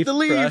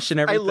brush and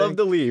everything. I love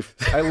the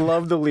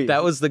leaf.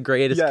 That was the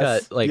greatest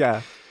cut. Like,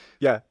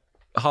 yeah.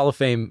 Hall of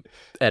Fame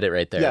edit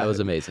right there. Yeah. That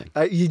was amazing.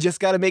 You just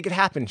got to make it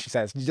happen, she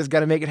says. You just got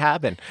to make it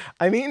happen.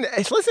 I mean,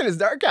 listen, it's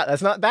dark out.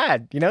 That's not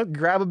bad. You know,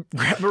 grab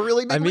a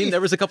really big leaf. There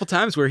was a couple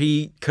times where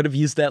he could have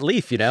used that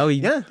leaf, you know?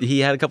 He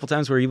had a couple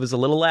times where he was a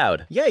little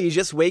loud. Yeah, you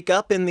just wake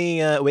up in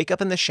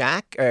the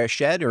shack,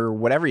 shed, or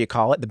whatever you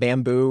call it, the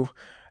bamboo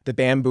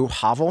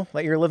hovel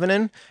that you're living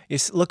in. You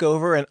look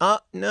over and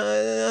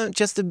no,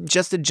 just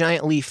a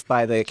giant leaf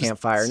by the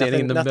campfire.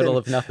 Standing in the middle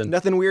of nothing.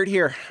 Nothing weird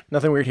here.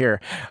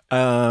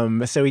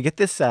 So we get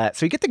this. So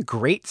we get the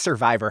great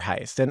survivor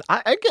heist, and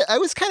I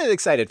was kind of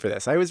excited for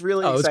this. I was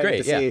really excited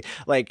to see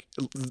like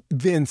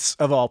Vince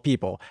of all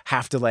people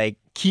have to like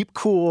keep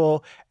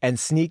cool and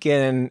sneak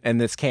in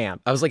this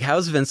camp. I was like,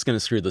 how's Vince going to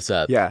screw this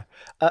up? Yeah.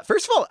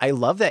 First of all, I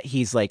love that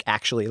he's like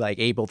actually like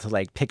able to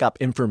like pick up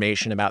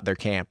information about their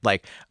camp.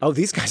 Like, oh,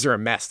 these guys are a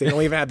mess. They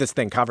don't even have this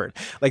thing covered.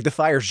 Like the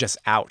fire's just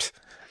out.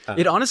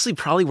 It honestly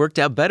probably worked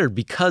out better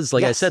because,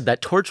 like I said,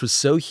 that torch was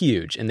so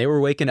huge, and they were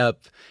waking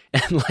up,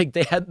 and like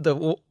they had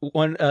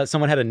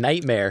someone had a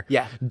nightmare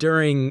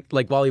during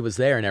like while he was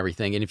there and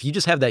everything. And if you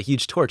just have that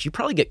huge torch, you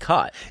probably get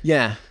caught.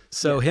 Yeah.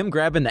 So him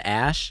grabbing the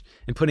ash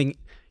and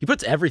he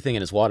puts everything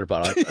in his water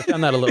bottle. I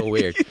found that a little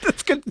weird.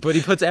 That's good. But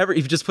he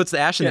just puts the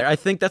ash in there. I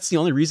think that's the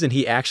only reason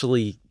he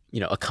actually,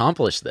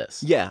 accomplished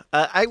this. Yeah.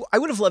 I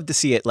would have loved to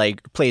see it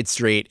like played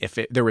straight if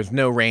there was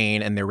no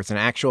rain and there was an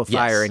actual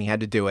fire and he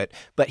had to do it.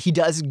 But he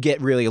does get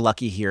really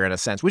lucky here in a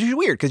sense, which is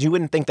weird because you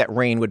wouldn't think that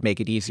rain would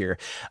make it easier.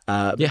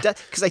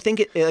 Because I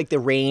think like the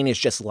rain is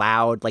just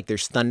loud, like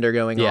there's thunder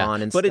going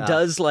on and but stuff. it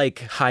does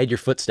like hide your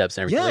footsteps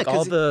and everything.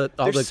 Yeah,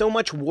 like there's so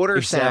much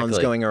water sounds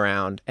going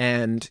around.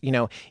 And,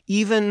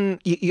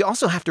 even you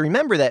also have to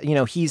remember that,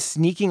 he's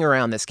sneaking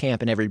around this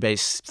camp and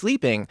everybody's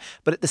sleeping.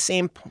 But at the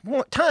same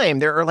time,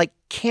 there are like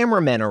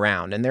cameramen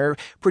around and they're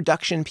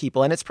production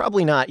people, and it's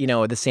probably not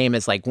the same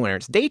as like when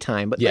it's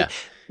daytime, but got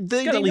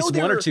at least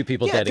one or two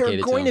people dedicated to there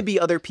are going to be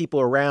other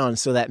people around,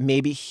 so that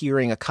maybe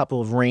hearing a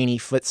couple of rainy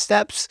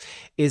footsteps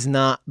is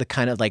not the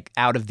kind of like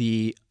out of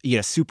the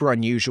super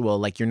unusual,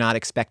 like you're not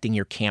expecting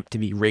your camp to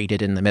be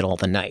raided in the middle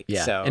of the night.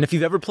 And if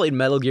you've ever played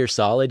Metal Gear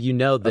Solid, you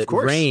know that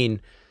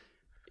rain,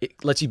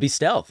 it lets you be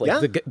stealth. Like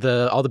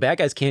all the bad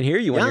guys can't hear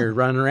you when you're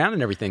running around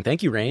and everything.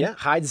 Thank you, Rain. Yeah,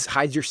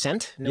 hides your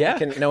scent.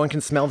 No one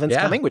can smell Vince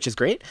coming, which is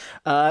great.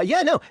 So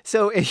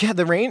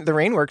the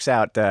rain works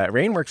out.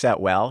 Rain works out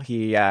well.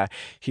 He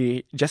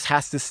just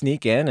has to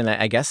sneak in and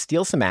I guess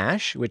steal some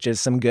ash, which is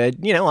some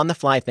good on the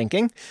fly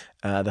thinking.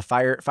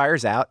 The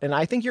fire's out, and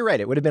I think you're right.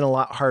 It would have been a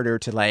lot harder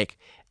to like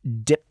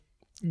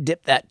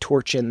dip that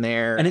torch in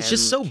there. And it's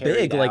just so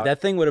big. Like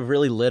that thing would have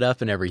really lit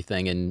up and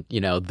everything. And,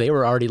 they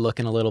were already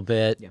looking a little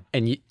bit. Yeah.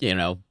 And,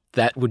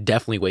 that would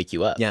definitely wake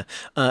you up. Yeah.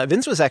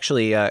 Vince was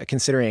actually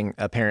considering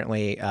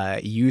apparently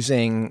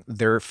using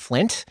their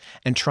flint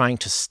and trying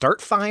to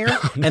start fire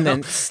and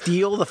then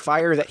steal the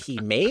fire that he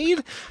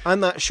made. I'm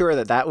not sure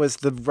that was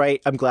the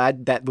right. I'm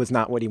glad that was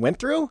not what he went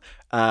through.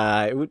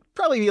 It would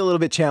probably be a little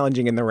bit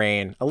challenging in the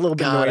rain. A little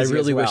bit noisy. I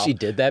really as well. wish he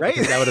did that, right?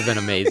 Because that would have been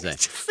amazing.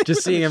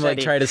 just seeing him like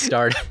try to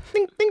start.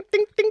 Ding, ding,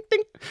 ding, ding,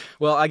 ding.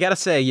 Well, I gotta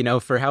say,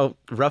 for how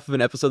rough of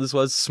an episode this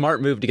was,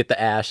 smart move to get the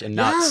ash and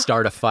not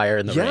start a fire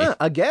in the rain. Yeah,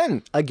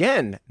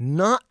 again,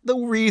 not the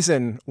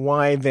reason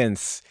why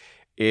Vince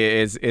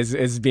is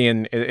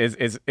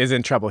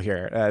in trouble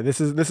here. This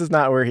is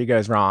not where he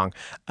goes wrong.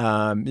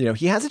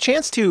 He has a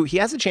chance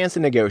to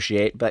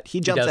negotiate, but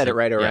he jumps at it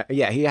right away.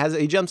 Yeah,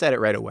 he jumps at it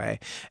right away.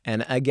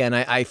 And again,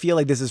 I feel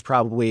like this is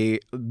probably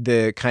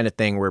the kind of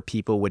thing where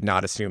people would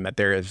not assume that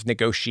there is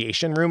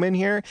negotiation room in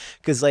here,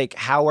 because like,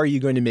 how are you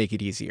going to make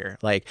it easier?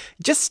 Like,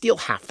 just steal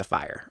half the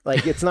fire.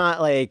 Like, it's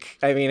not like,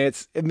 I mean,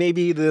 it's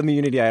maybe the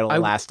immunity idol will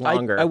last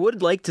longer. I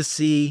would like to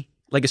see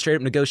like a straight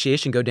up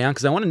negotiation go down,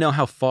 because I want to know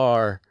how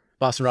far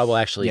Boston Rob will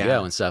actually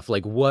go and stuff.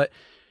 Like what,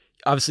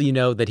 obviously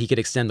that he could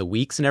extend the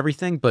weeks and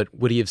everything, but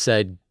would he have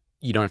said,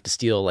 you don't have to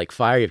steal like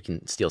fire, you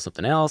can steal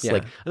something else? Yeah.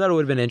 Like I thought it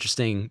would have been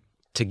interesting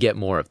to get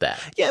more of that.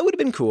 Yeah, it would have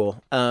been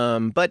cool.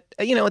 But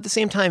at the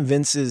same time,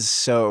 Vince is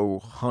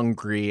so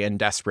hungry and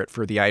desperate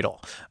for the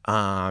idol.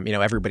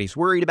 Everybody's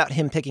worried about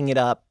him picking it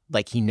up.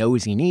 Like he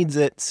knows he needs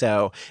it.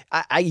 So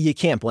you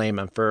can't blame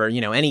him for,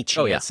 any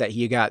chance that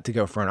he got to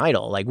go for an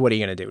idol. Like, what are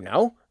you going to do?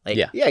 No? Like,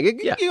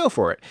 you go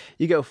for it.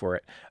 You go for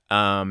it.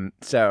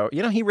 So,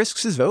 he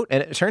risks his vote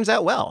and it turns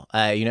out well.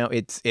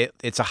 It's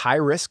a high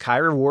risk, high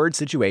reward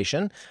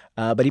situation.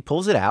 but he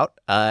pulls it out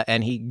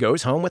and he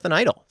goes home with an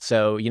idol.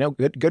 So,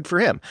 good for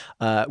him.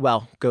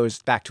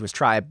 Goes back to his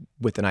tribe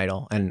with an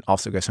idol and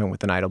also goes home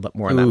with an idol, but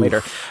more on that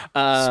later.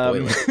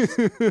 Spoilers.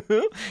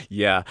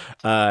 Yeah,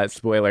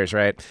 spoilers,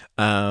 right?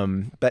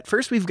 But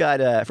first we got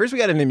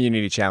an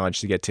immunity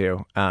challenge to get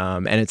to,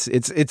 and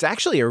it's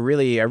actually a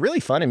really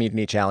fun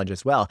immunity challenge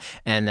as well.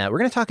 And we're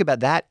going to talk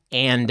about that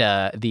and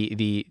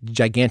the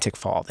gigantic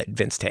fall that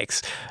Vince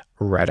takes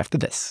right after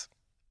this.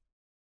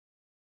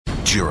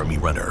 Jeremy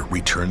Renner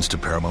returns to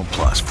Paramount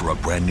Plus for a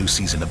brand new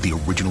season of the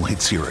original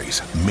hit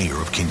series, Mayor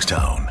of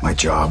Kingstown. My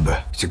job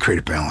is to create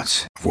a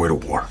balance, avoid a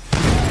war.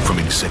 From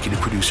executive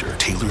producer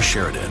Taylor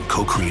Sheridan,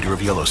 co-creator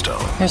of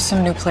Yellowstone. There's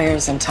some new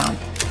players in town,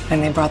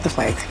 and they brought the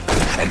plague.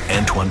 And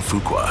Antoine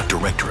Fuqua,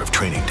 director of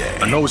Training Day.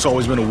 I know it's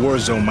always been a war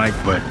zone, Mike,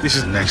 but this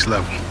is next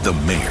level. The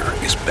Mayor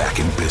is back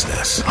in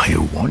business. Are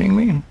you warning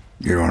me?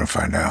 You're going to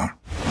find out.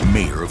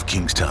 Mayor of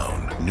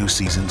Kingstown. New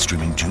season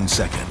streaming June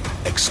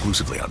 2nd,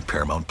 exclusively on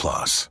Paramount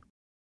Plus.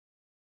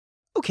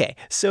 Okay,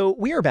 so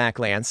we are back,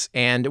 Lance,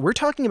 and we're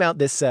talking about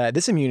this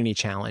immunity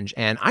challenge,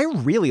 and I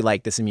really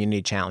like this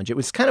immunity challenge. It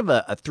was kind of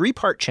a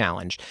 3-part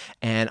challenge,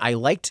 and I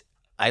liked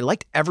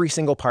every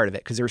single part of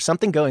it because there was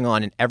something going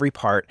on in every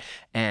part.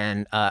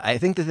 And I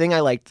think the thing I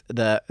liked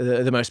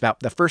the most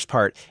about the first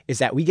part is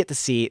that we get to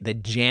see the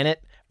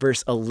Janet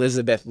versus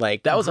Elizabeth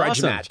that was grudge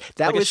awesome. match.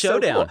 That like was a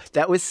showdown. So cool.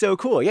 That was so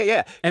cool.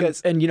 Yeah.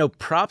 And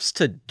props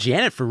to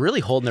Janet for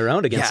really holding their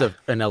own against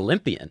an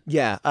Olympian.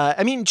 Yeah.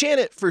 I mean,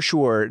 Janet for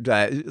sure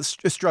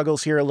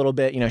struggles here a little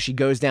bit. She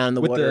goes down in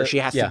the water. She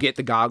has to get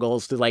the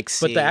goggles to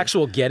see. But the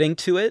actual getting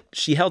to it,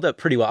 she held up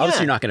pretty well.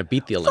 Obviously, you're not going to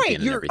beat the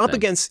Olympian.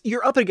 Right.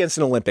 You're up against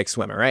an Olympic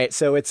swimmer, right?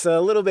 So it's a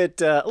little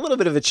bit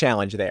of a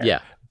challenge there. Yeah.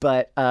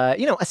 But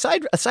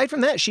aside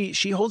from that,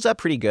 she holds up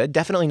pretty good.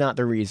 Definitely not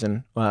the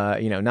reason.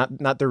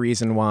 Not the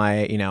reason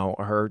why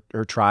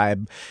her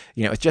tribe.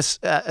 It's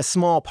just a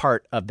small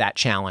part of that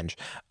challenge.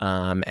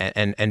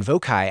 And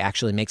Vokai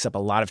actually makes up a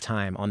lot of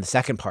time on the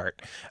second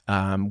part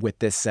with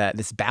this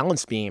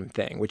balance beam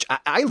thing, which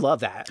I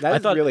love that.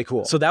 That is really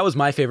cool. So that was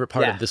my favorite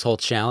part of this whole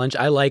challenge.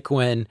 I like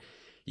when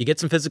you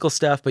get some physical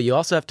stuff, but you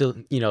also have to,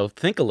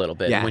 think a little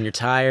bit when you're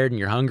tired and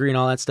you're hungry and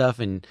all that stuff,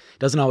 and it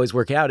doesn't always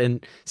work out.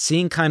 And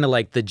seeing kind of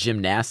like the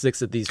gymnastics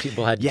that these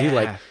people had to do,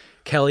 like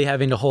Kelly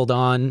having to hold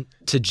on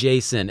to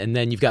Jason, and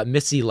then you've got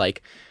Missy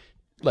like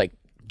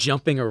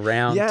jumping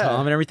around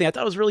Tom and everything. I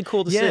thought it was really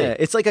cool to see. Yeah,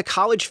 it's like a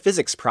college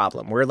physics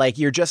problem where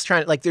you're just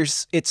trying to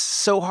it's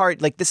so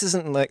hard. This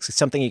isn't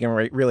something you can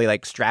really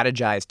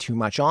strategize too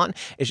much on.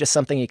 It's just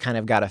something you kind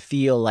of got to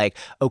feel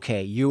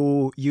okay,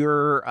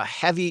 you're a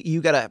heavy,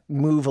 you got to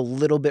move a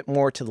little bit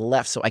more to the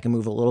left so I can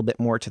move a little bit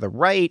more to the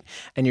right,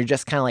 and you're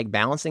just kind of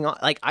balancing on.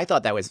 I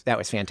thought that was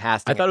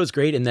fantastic. I thought it was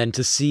great, and then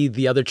to see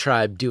the other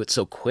tribe do it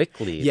so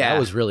quickly, that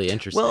was really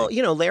interesting. Well,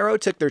 Laro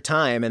took their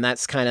time, and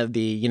that's kind of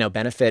the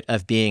benefit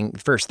of being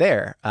first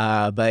there.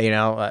 But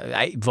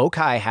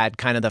Vokai had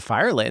kind of the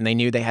fire lit, and they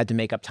knew they had to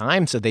make up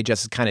time, so they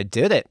just kind of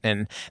did it,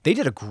 and they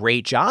did a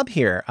great job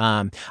here.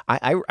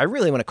 I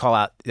really want to call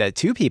out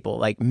two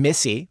people.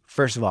 Missy,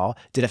 first of all,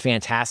 did a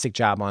fantastic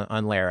job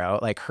on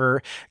Laro.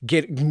 Her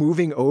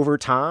moving over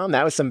Tom,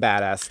 that was some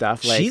badass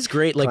stuff. She's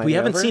great. We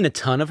haven't seen a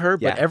ton of her,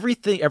 but every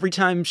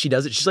time she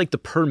does it, she's the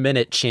per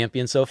minute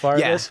champion so far.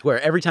 Where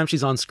every time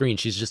she's on screen,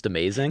 she's just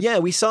amazing. Yeah,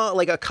 we saw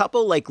a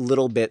couple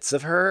little bits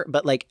of her,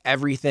 but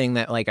everything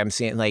that I'm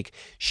seeing,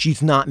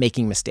 she's not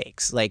making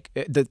mistakes.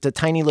 The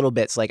tiny little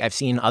bits. I've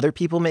seen other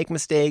people make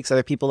mistakes.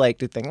 Other people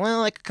to think,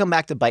 well, I could come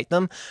back to bite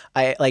them.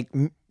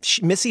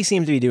 Missy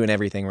seems to be doing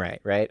everything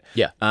right?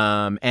 Yeah.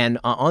 And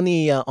on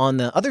the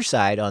other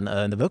side, on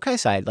the Vokai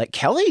side,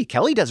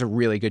 Kelly does a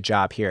really good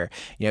job here.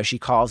 She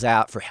calls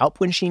out for help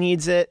when she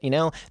needs it.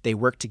 They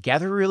work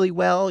together really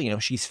well.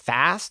 She's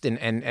fast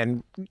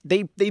and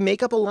they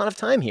make up a lot of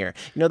time here.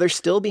 They're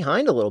still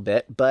behind a little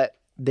bit, but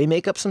they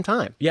make up some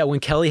time. Yeah, when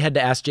Kelly had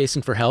to ask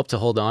Jason for help to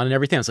hold on and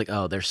everything, I was like,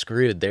 oh, they're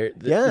screwed.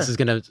 This is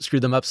going to screw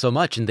them up so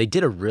much. And they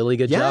did a really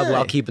good job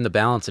while keeping the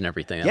balance and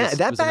everything. It was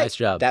a nice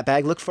job. That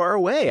bag looked far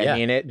away. I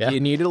mean, you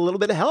needed a little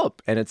bit of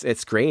help. And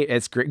it's great.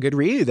 It's good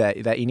read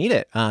that you need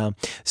it.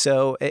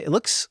 So it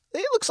looks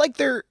like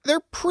they're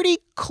pretty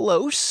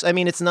close. I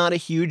mean, it's not a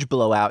huge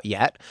blowout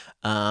yet,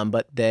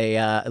 but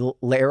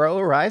Laro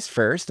arrives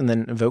first, and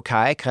then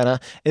Vokai kind of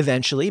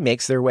eventually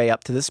makes their way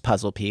up to this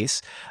puzzle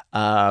piece.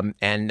 And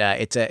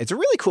it's a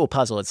really cool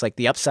puzzle. It's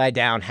the upside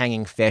down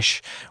hanging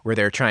fish where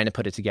they're trying to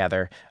put it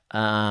together.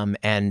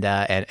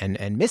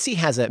 And Missy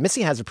has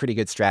a pretty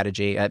good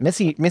strategy.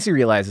 Missy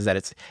realizes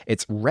that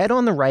it's red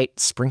on the right,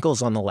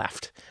 sprinkles on the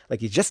left.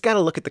 You just got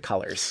to look at the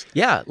colors.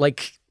 Yeah,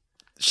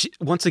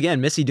 once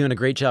again, Missy doing a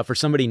great job for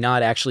somebody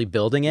not actually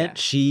building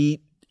it. Yeah.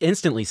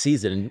 instantly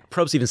sees it, and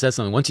Probst even says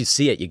something. Once you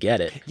see it, you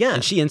get it. Yeah,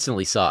 and she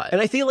instantly saw it.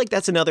 And I feel like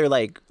that's another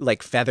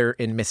like feather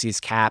in Missy's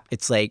cap.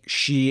 It's like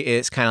she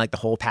is kind of like the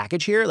whole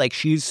package here. Like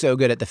she's so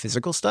good at the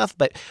physical stuff,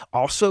 but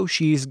also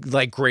she's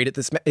like great at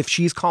this. If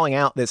she's calling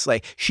out this,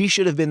 like she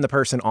should have been the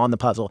person on the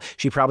puzzle.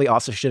 She probably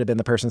also should have been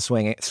the person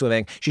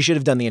swimming. She should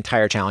have done the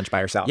entire challenge by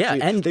herself. Yeah,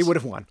 and they would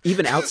have won.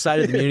 Even outside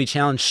of the Immunity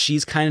Challenge,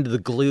 she's kind of the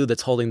glue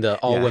that's holding the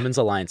All Women's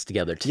Alliance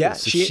together too. Yeah,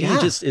 so she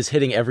just is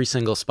hitting every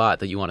single spot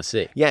that you want to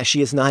see. Yeah,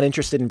 she is not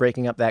interested in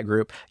breaking up that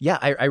group. Yeah,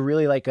 I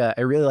really like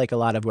a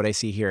lot of what I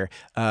see here.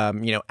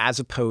 As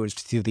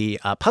opposed to the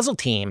puzzle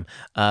team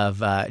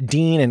of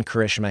Dean and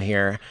Karishma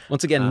here.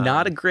 Once again,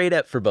 not a great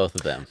ep for both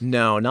of them.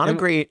 No, not a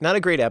great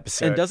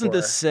episode. And doesn't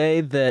this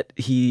say that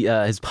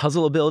his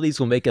puzzle abilities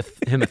will make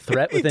him a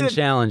threat within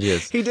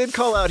challenges? He did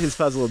call out his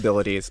puzzle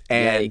abilities,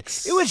 and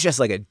it was just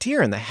like a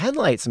deer in the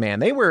headlights, man.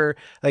 They were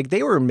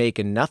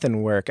making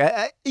nothing work.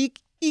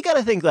 You got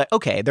to think like,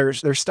 okay,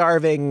 they're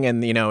starving,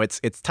 and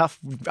it's tough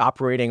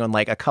operating on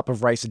like a cup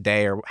of rice a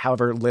day or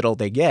however little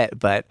they get.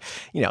 But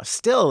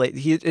still,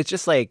 it's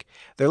just like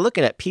they're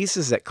looking at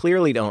pieces that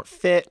clearly don't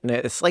fit, and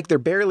it's like they're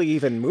barely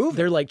even moving.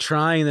 They're like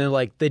trying,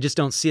 they just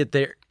don't see it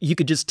there. You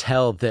could just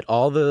tell that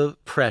all the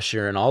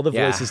pressure and all the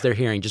voices they're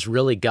hearing just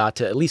really got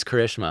to at least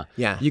Karishma.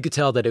 Yeah, you could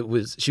tell that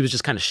she was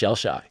just kind of shell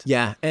shocked.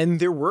 Yeah, and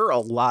there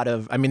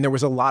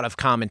was a lot of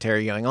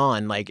commentary going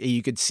on. Like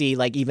you could see,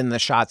 like even the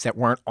shots that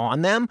weren't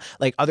on them,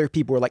 like other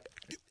people were like.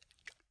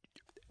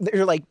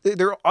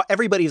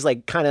 Everybody's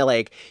like kind of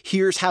like,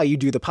 here's how you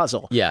do the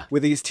puzzle. Yeah.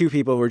 With these two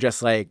people were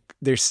just like,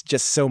 there's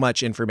just so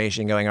much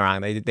information going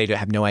around. They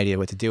have no idea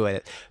what to do with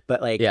it.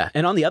 But like, yeah.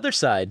 And on the other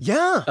side,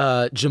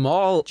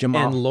 Jamal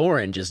and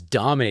Lauren just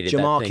dominated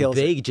Jamal that thing. Kills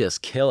they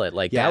just kill it.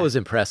 Like that was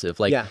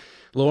impressive. Like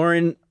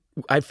Lauren,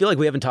 I feel like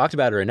we haven't talked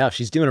about her enough.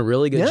 She's doing a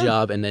really good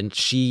job. And then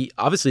she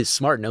obviously is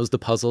smart, knows the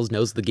puzzles,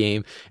 knows the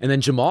game. And then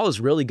Jamal is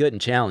really good in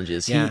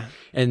challenges.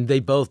 And they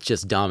both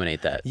just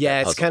dominate that.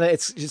 Yeah,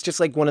 it's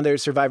just like one of their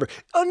Survivor,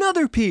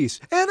 another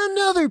piece and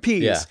another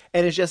piece. Yeah.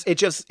 And it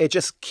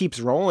just keeps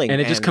rolling. And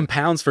it just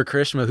compounds for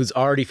Karishma, who's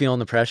already feeling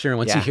the pressure. And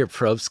once you hear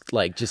Probst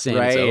like just saying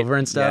it's over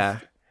and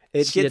stuff.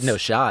 She had no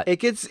shot.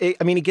 It gets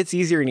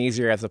easier and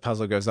easier as the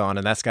puzzle goes on,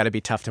 and that's got to be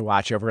tough to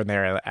watch over in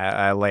there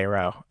at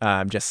Lero.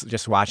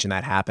 Just watching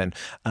that happen.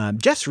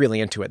 Jeff's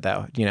really into it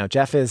though.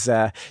 Jeff's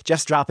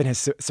dropping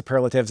his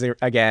superlatives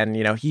again.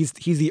 He's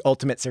the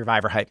ultimate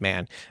Survivor hype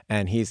man,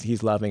 and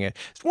he's loving it.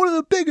 It's one of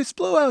the biggest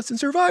blowouts in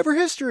Survivor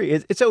history.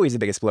 It's always the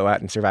biggest blowout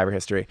in Survivor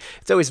history.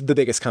 It's always the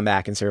biggest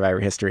comeback in Survivor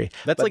history.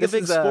 That's like a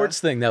big sports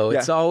thing though.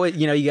 It's always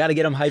you got to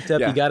get them hyped up.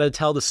 You got to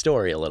tell the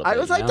story a little bit. I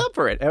was hyped up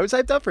for it. It was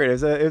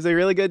a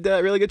really good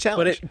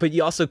challenge. But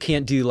you also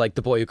can't do like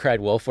The Boy Who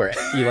Cried Wolf, where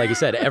like you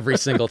said, every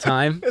single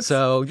time.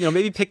 So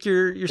maybe pick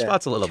your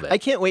spots a little bit. I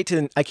can't wait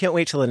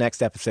till the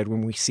next episode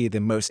when we see the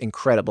most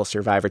incredible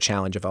Survivor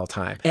challenge of all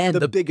time, and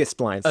the biggest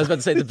blindside. I was about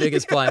to say the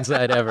biggest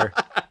blindside ever.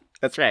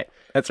 That's right.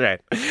 Not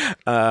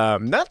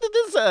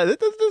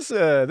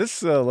that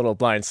this little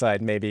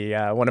blindside may be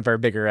one of our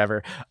bigger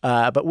ever,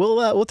 but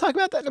we'll talk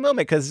about that in a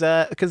moment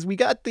because we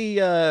got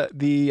the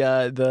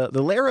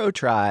Lero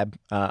tribe.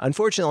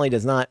 Unfortunately,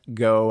 does not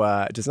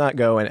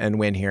go and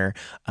win here.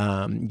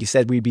 You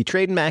said we'd be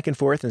trading back and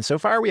forth, and so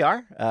far we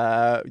are.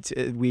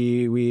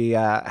 We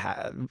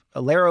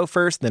Lero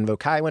first, then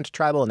Vokai went to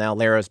tribal, and now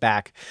Lero's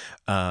back,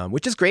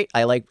 which is great.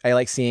 I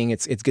like seeing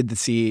it's good to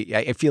see.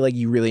 I feel like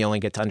you really only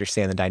get to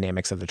understand the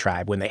dynamics of the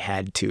tribe when they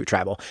head to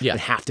tribal and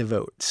have to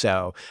vote.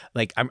 So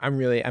like I'm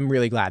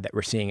really glad that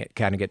we're seeing it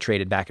kind of get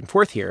traded back and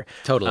forth here.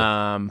 Totally.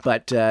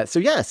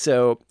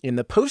 So in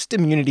the post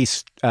immunity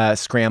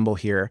scramble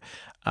here,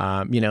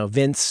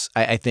 Vince,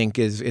 I think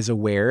is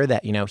aware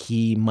that,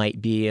 he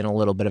might be in a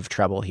little bit of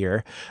trouble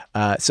here.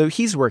 So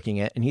he's working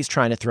it and he's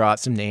trying to throw out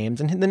some names,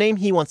 and the name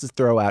he wants to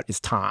throw out is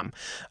Tom.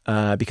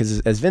 Because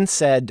as Vince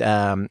said,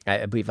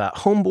 I believe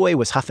Homeboy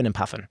was huffing and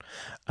puffing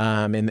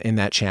in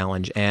that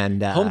challenge.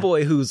 And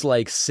Homeboy, who's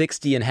like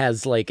 60 and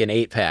has like an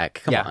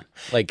 8-pack. Come on.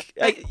 Like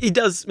he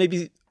does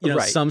maybe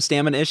some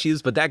stamina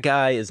issues, but that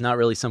guy is not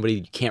really somebody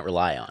you can't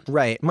rely on.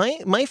 Right.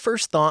 My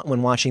first thought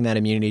when watching that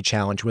immunity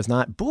challenge was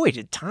not, boy,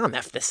 did Tom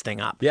F this thing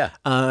up. Yeah.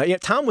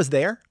 Tom was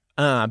there,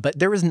 but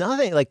there was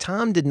nothing, like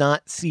Tom did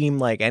not seem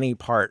like any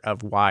part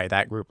of why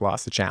that group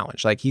lost the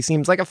challenge. Like he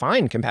seems like a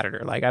fine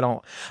competitor. Like I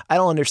don't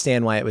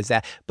understand why it was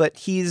that, but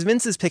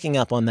Vince is picking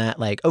up on that.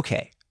 Like,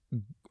 okay,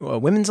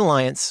 Women's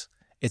Alliance,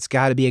 it's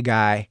got to be a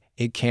guy.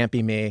 It can't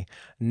be me.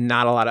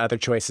 Not a lot of other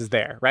choices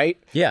there,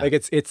 right? Yeah. Like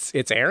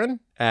it's Aaron.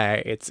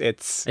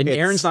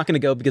 Aaron's not going to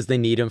go because they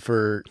need him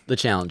for the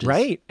challenges.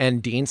 Right.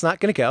 And Dean's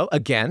not going to go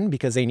again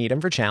because they need him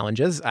for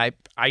challenges. I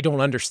don't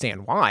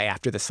understand why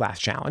after this last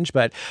challenge,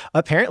 but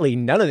apparently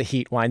none of the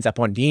heat winds up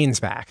on Dean's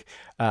back.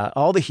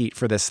 All the heat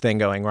for this thing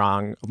going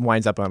wrong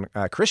winds up on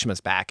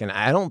Karishma's back. And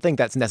I don't think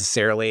that's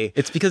necessarily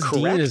It's because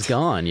correct. Dean is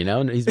gone,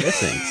 he's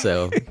missing.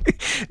 So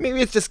maybe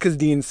it's just because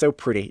Dean's so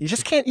pretty. You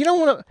just can't, you don't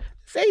want to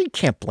say, you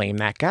can't blame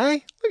that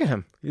guy. Look at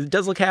him. He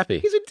does look happy.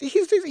 He's a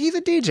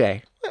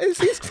DJ.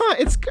 He's fine.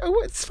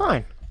 It's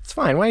fine. It's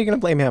fine. Why are you going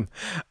to blame him?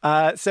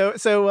 So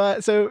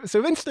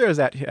Vince throws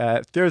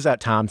out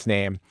Tom's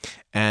name,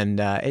 and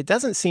it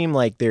doesn't seem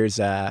like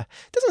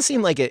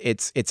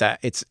it's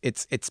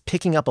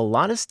picking up a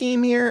lot of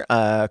steam here.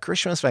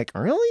 Karishma's like,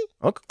 really?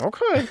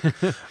 Okay.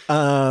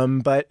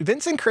 But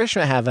Vince and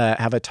Karishma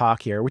have a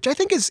talk here, which I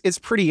think is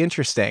pretty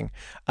interesting.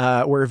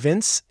 Where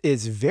Vince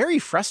is very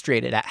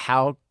frustrated at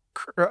how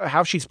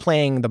she's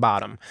playing the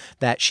bottom,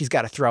 that she's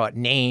got to throw out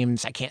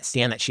names. I can't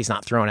stand that she's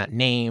not throwing out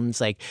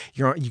names. Like,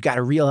 you got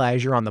to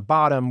realize you're on the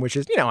bottom, which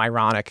is,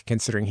 ironic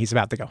considering he's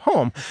about to go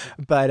home.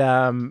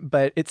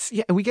 But it's,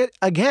 we get,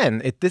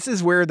 again, this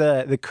is where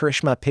the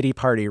Karishma pity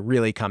party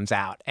really comes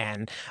out.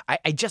 And I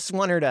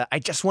want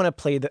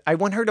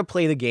her to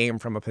play the game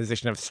from a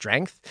position of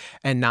strength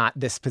and not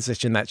this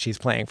position that she's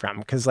playing from.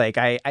 Because like,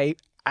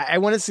 I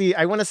want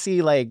to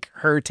see like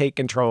her take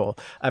control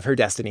of her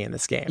destiny in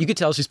this game. You could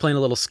tell she's playing a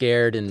little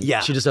scared, and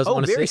she just doesn't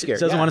want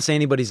to say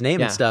anybody's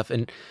name and stuff.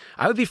 And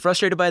I would be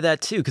frustrated by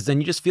that too, because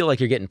then you just feel like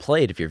you're getting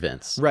played if you're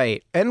Vince.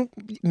 Right. And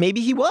maybe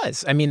he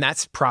was. I mean,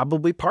 that's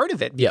probably part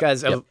of it,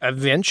 because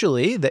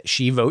eventually that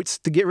she votes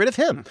to get rid of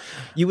him.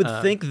 You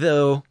would think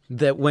though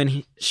that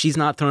when she's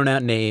not throwing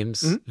out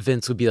names,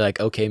 Vince would be like,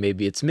 okay,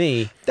 maybe it's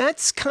me.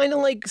 That's kind of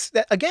like,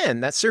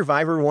 again, that's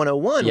Survivor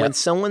 101. When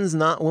someone's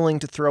not willing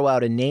to throw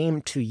out a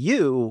name to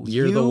you,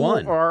 you're the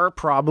one. Are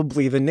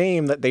probably the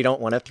name that they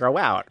don't want to throw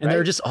out. And there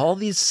are just all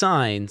these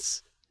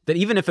signs that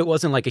even if it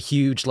wasn't like a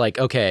huge, like,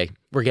 okay,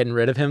 we're getting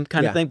rid of him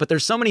kind of thing, but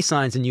there's so many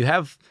signs, and you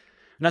have,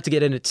 not to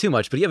get into it too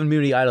much, but you have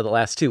Immunity Idol the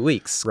last 2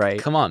 weeks. Right.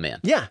 Come on, man.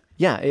 Yeah.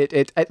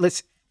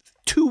 Let's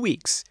 2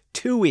 weeks.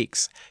 2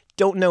 weeks.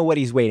 Don't know what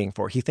he's waiting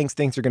for. He thinks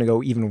things are going to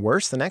go even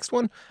worse the next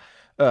one.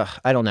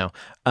 I don't know.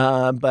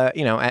 But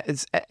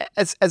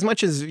as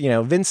much as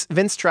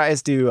Vince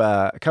tries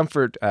to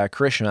comfort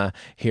Karishma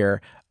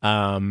here.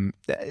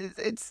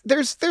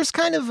 There's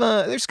kind of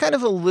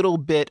a little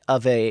bit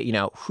of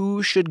a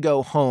who should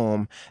go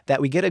home,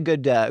 that we get a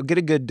good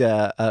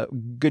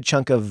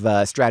chunk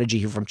of strategy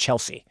here from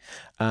Chelsea.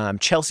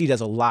 Chelsea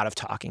does a lot of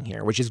talking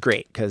here, which is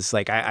great, because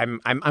like I'm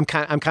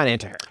kind of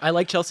into her. I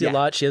like Chelsea a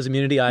lot. She has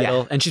Immunity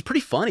Idol, and she's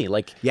pretty funny.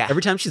 Like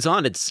every time she's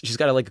on, she's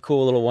got a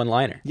cool little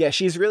one-liner. Yeah,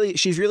 she's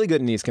really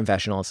good in these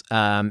confessionals.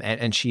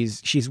 And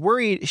she's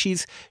worried.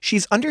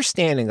 She's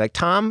understanding. Like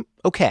Tom.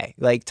 Okay,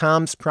 like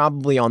Tom's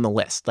probably on the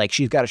list. Like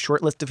she's got a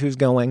short list of who's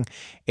going.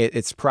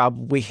 It's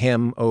probably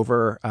him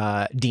over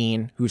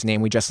Dean, whose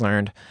name we just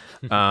learned.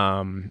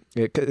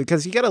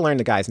 Because you got to learn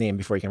the guy's name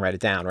before you can write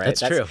it down, right? That's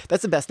true.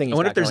 That's the best thing. I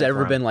wonder if there's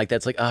ever been like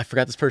that's like, oh, I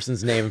forgot this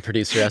person's name, and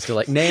producer has to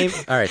like name.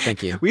 All right,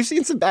 thank you. We've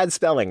seen some bad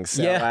spellings.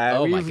 So,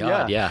 oh my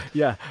god,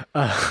 yeah.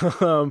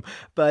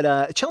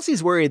 But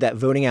Chelsea's worried that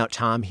voting out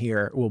Tom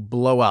here will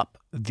blow up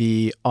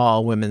the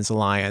all women's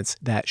alliance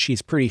that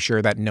she's pretty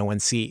sure that no one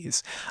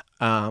sees.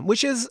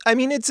 Which is, I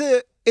mean, it's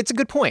a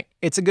good point.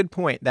 It's a good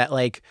point that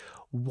like,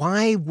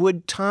 why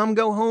would Tom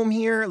go home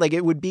here? Like,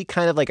 it would be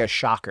kind of like a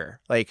shocker.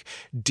 Like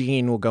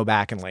Dean will go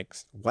back and like,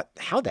 what,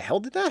 how the hell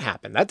did that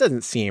happen? That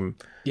doesn't seem.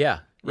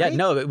 Yeah. Right? Yeah,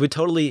 no, it would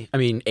totally, I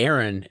mean,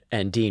 Aaron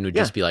and Dean would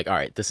just be like, all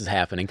right, this is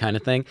happening kind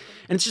of thing.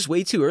 And it's just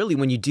way too early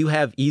when you do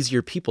have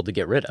easier people to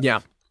get rid of.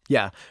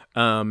 Yeah.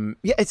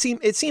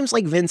 It seems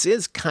like Vince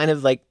is kind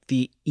of like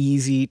the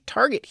easy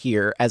target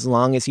here, as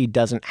long as he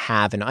doesn't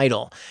have an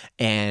idol,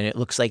 and it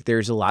looks like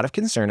there's a lot of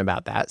concern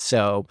about that.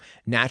 So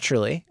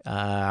naturally,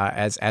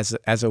 as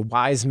a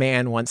wise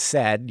man once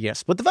said,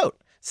 split the vote.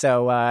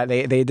 So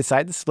they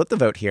decide to split the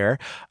vote here,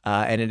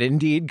 and it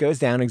indeed goes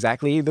down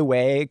exactly the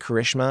way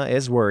Karishma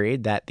is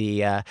worried, that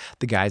the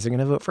guys are going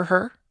to vote for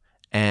her.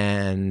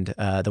 And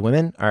the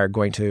women are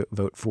going to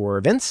vote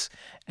for Vince,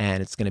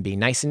 and it's going to be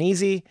nice and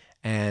easy.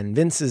 And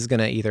Vince is going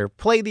to either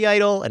play the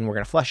idol and we're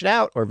going to flush it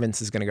out, or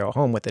Vince is going to go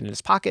home with it in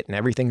his pocket and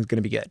everything's going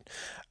to be good.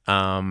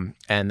 And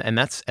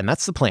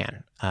that's the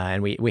plan.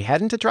 And we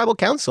head into tribal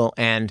council,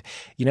 and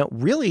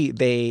really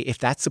if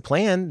that's the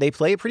plan, they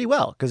play it pretty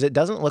well, because it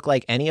doesn't look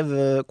like any of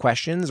the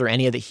questions or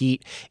any of the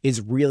heat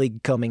is really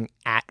coming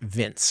at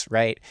Vince,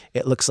 right?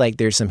 It looks like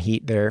there's some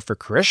heat there for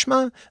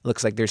Karishma. It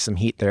looks like there's some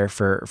heat there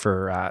for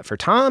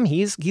Tom.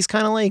 He's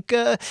kind of like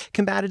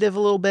combative a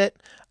little bit.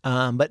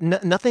 But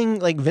nothing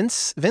like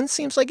Vince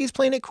seems like he's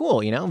playing it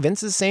cool.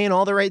 Vince is saying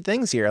all the right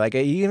things here. Like,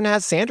 he even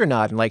has Sandra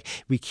nod, and like,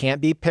 we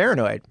can't be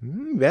paranoid.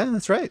 Yeah,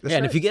 that's right.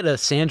 And if you get a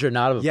Sandra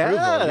nod of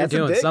approval, you're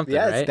doing something,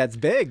 right? That's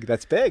big.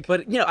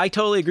 But I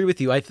totally agree with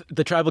you.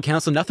 The tribal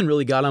council, nothing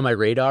really got on my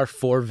radar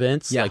for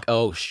Vince. Yeah. Like,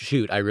 oh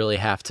shoot, I really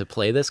have to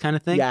play this kind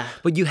of thing. Yeah.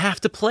 But you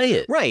have to play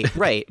it. Right.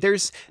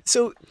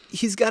 So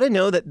he's got to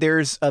know that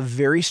there's a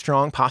very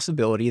strong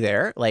possibility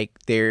there.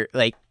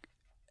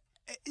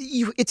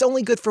 it's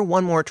only good for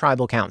one more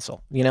tribal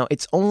council.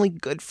 It's only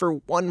good for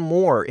one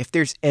more. If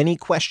there's any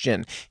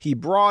question, he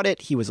brought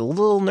it. He was a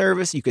little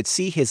nervous. You could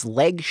see his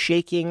leg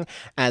shaking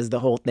as the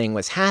whole thing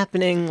was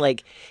happening.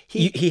 Like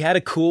he had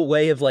a cool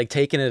way of like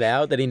taking it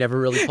out that he never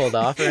really pulled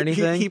off or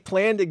anything. He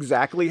planned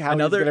exactly how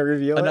he was going to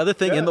reveal it. Another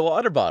thing in the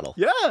water bottle.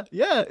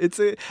 Yeah. It's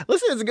a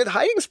good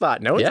hiding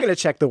spot. No one's going to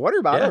check the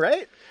water bottle,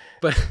 right?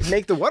 But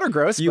make the water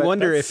gross. You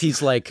wonder if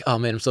he's like, oh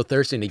man, I'm so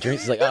thirsty, and he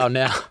drinks. He's like, oh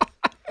no.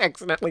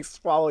 Accidentally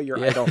swallow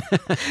your idol.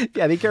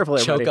 Yeah, be careful,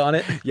 everybody. Choke on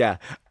it. Yeah.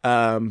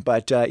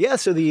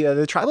 So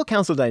the tribal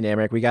council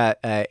dynamic, we got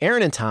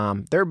Aaron and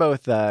Tom. They're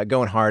both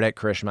going hard at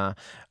Karishma.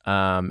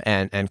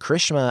 And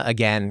Karishma,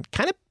 again,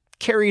 kind of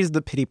carries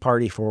the pity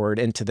party forward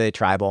into the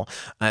tribal,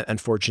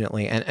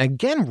 unfortunately. And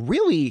again,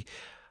 really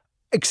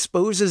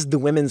exposes the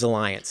women's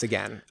alliance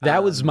again.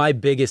 That was my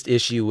biggest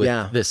issue with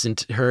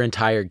her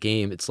entire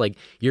game. It's like,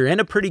 you're in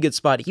a pretty good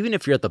spot. Even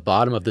if you're at the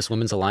bottom of this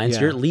women's alliance,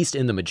 you're at least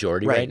in the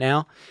majority right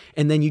now.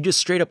 And then you just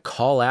straight up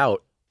call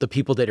out the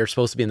people that are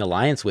supposed to be in the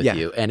alliance with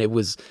you. And it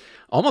was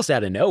almost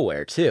out of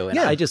nowhere too. And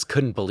I just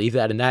couldn't believe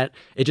that. And that,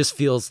 it just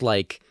feels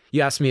like,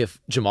 you asked me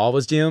if Jamal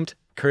was doomed.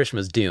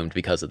 Karishma's doomed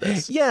because of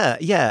this.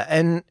 Yeah.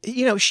 And,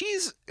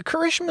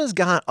 Karishma's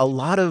got a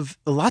lot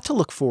to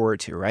look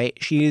forward to, right?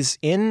 She's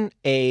in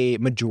a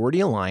majority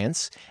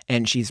alliance,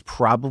 and she's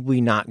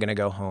probably not going to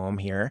go home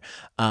here.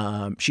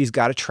 She's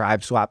got a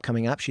tribe swap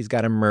coming up. She's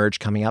got a merge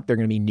coming up. There are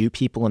going to be new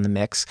people in the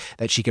mix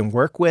that she can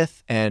work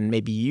with and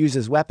maybe use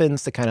as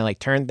weapons to kind of like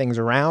turn things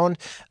around.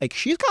 Like,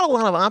 she's got a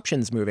lot of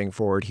options moving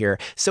forward here.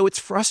 So it's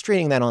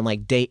frustrating that on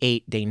like day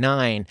 8, day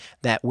 9,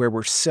 that where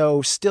we're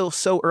still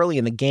so early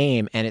in the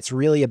game, and it's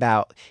really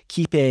about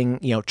keeping,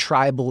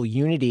 tribal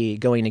unity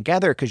going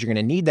together, because you're going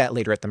to need that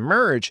later at the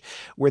merge,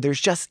 where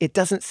it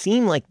doesn't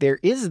seem like there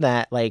is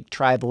that like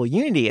tribal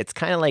unity. It's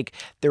kind of like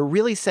they're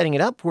really setting it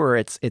up where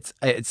it's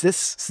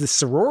this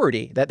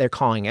sorority that they're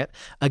calling it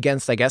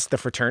against, I guess, the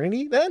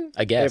fraternity then?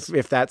 I guess.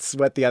 If that's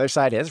what the other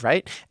side is,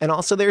 right? And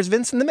also there's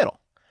Vince in the middle.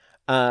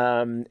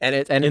 And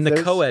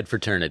the co-ed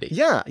fraternity.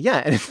 Yeah.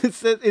 And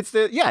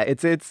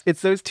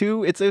it's those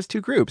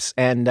two groups.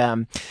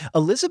 And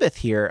Elizabeth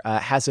here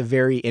has a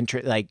very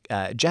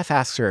Jeff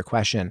asks her a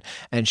question,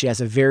 and she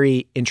has a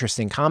very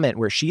interesting comment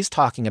where she's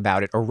talking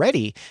about it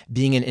already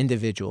being an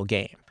individual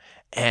game.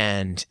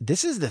 And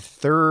this is the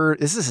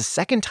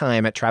second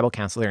time at Tribal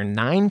Council. There are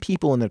 9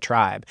 people in the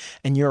tribe,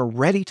 and you're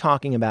already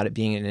talking about it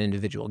being an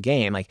individual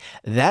game. Like,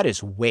 that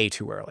is way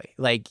too early.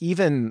 Like,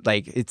 even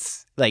like,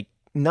 it's like,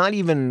 not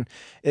even,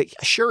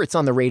 sure, it's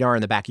on the radar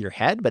in the back of your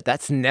head, but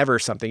that's never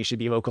something you should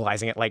be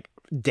vocalizing at like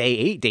day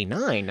 8, day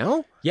 9,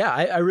 no? Yeah,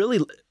 I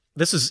really,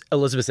 this is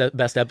Elizabeth's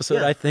best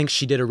episode. I think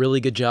she did a really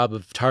good job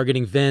of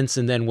targeting Vince,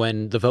 and then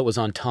when the vote was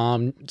on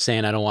Tom,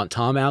 saying, I don't want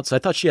Tom out. So I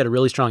thought she had a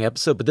really strong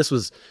episode, but this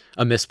was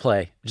a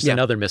misplay, just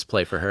another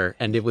misplay for her.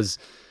 And it was,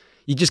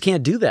 you just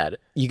can't do that.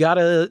 You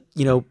gotta,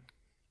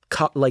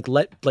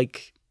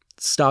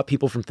 stop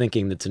people from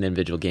thinking that's an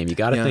individual game. You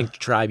got to think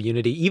tribe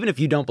unity, even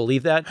if you don't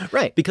believe that.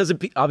 Right. Because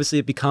obviously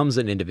it becomes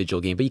an individual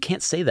game, but you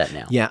can't say that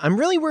now. Yeah, I'm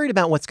really worried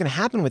about what's going to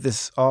happen with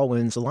this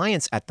all-women's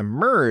alliance at the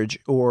merge,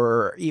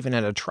 or even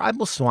at a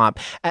tribal swap,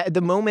 at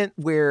the moment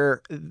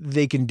where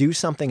they can do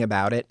something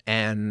about it,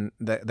 and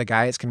the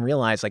guys can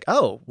realize, like,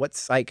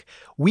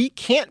 we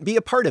can't be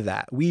a part of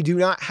that. We do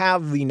not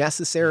have the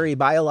necessary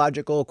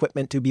biological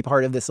equipment to be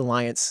part of this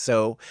alliance,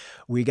 so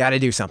we got to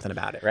do something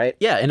about it, right?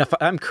 Yeah, and if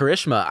I'm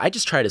Karishma, I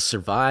just try to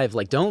survive.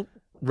 Like, don't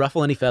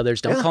ruffle any feathers,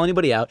 don't call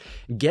anybody out,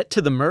 get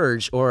to the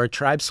merge or a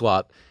tribe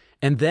swap,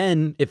 and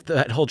then if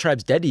that whole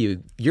tribe's dead to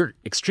you, you're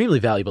extremely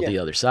valuable to the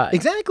other side.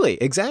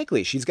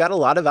 Exactly. She's got a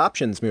lot of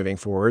options moving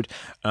forward.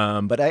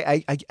 But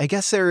I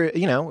guess there's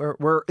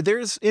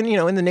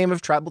in the name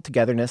of tribal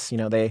togetherness,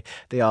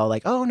 they all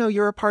like, oh no,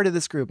 you're a part of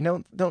this group.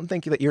 No, don't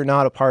think that you're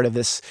not a part of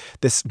this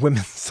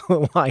women's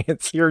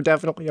alliance. You're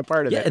definitely a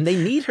part of it. Yeah, and they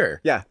need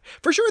her. Yeah,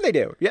 for sure they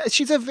do. Yeah,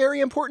 she's a very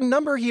important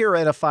number here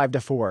at a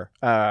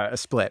 5-4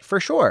 split, for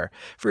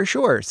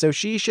sure. So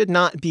she should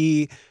not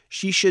be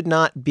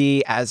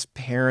as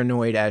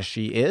paranoid as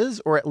she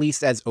is, or at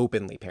least as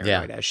openly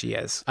paranoid as she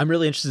is. I'm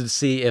really interested to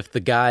see if the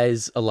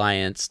guys'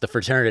 alliance, the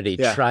fraternity,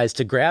 tries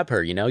to grab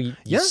her.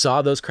 You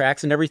saw those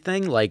cracks and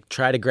everything, like,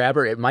 try to grab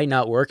her. It might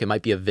not work. It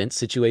might be a Vince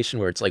situation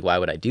where it's like, why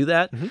would I do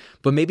that? Mm-hmm.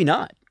 But maybe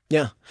not.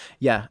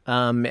 Yeah.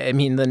 I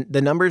mean,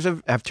 the numbers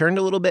have turned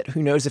a little bit.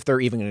 Who knows if they're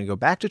even going to go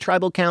back to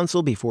tribal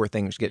council before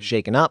things get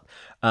shaken up.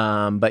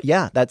 But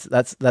yeah,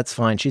 that's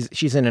fine.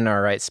 She's in an all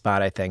right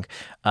spot, I think.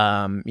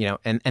 And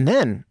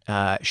then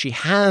she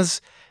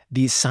has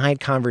these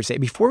side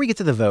conversations. Before we get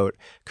to the vote,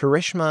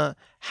 Karishma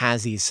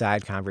has these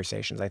side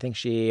conversations. I think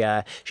she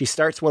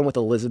starts one with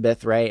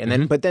Elizabeth, right? And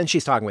then, but then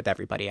she's talking with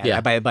everybody.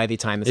 By the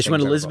time she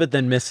went Elizabeth,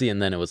 then Missy,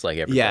 and then it was like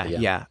everybody.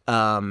 Yeah.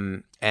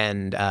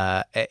 And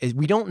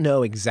we don't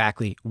know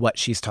exactly what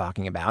she's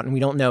talking about, and we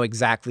don't know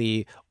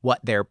exactly what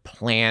their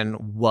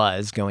plan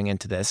was going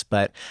into this.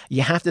 But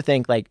you have to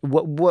think, like,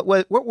 what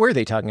were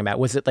they talking about?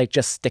 Was it like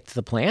just stick to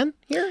the plan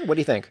here? What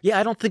do you think? Yeah,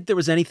 I don't think there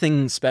was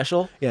anything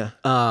special. Yeah.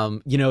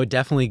 It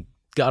definitely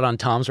got on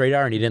Tom's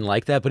radar and he didn't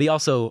like that, but he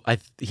also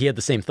he had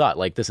the same thought,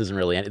 like this isn't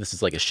really this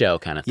is like a show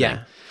kind of thing.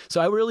 Yeah.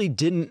 So I really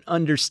didn't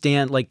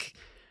understand, like,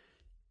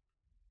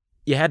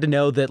 you had to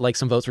know that like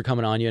some votes were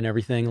coming on you and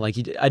everything. Like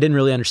I didn't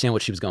really understand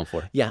what she was going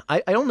for. Yeah,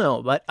 I don't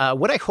know, but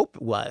what I hope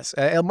was,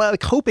 I'm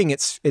like hoping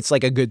it's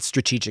like a good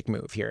strategic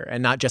move here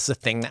and not just a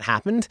thing that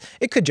happened.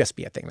 It could just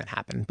be a thing that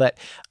happened, but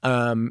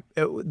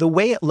the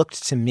way it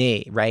looked to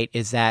me, right,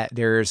 is that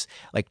there's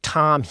like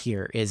Tom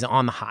here is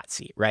on the hot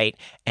seat, right,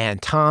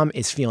 and Tom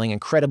is feeling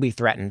incredibly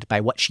threatened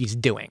by what she's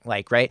doing,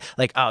 like, right,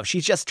 like, oh,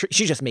 she's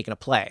just making a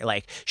play,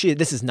 like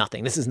this is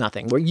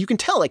nothing. Where you can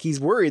tell like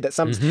he's worried that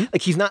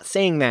like he's not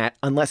saying that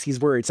unless he's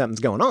worried something's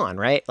going on,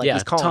 right? Like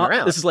he's calling her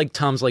out. This is like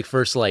Tom's like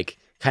first like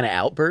kind of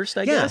outburst,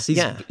 I guess.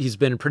 He's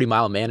been pretty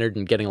mild-mannered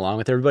and getting along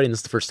with everybody, and this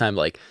is the first time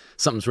like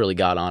something's really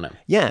got on him.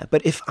 Yeah,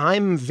 but if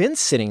I'm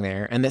Vince sitting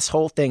there and this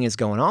whole thing is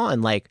going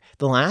on, like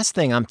the last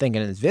thing I'm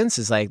thinking is Vince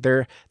is like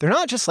they're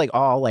not just like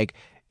all like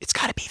it's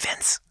got to be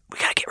Vince. We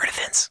got to get rid of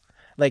Vince.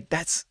 Like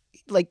that's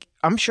like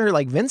I'm sure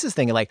like Vince is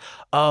thinking like,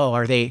 oh,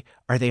 are they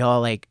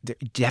all like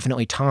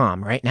definitely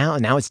Tom right now?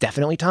 And now it's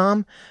definitely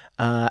Tom.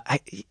 I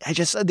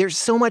just there's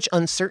so much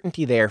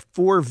uncertainty there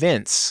for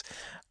Vince.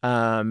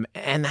 And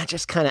that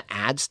just kind of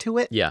adds to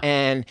it. Yeah.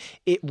 And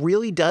it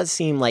really does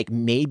seem like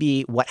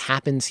maybe what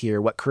happens here,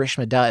 what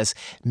Karishma does,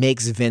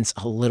 makes Vince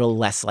a little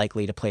less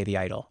likely to play the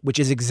idol, which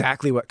is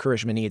exactly what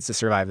Karishma needs to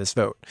survive this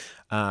vote.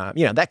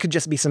 That could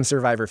just be some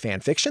Survivor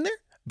fan fiction there,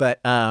 but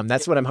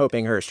that's what I'm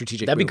hoping her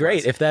strategic That'd be great.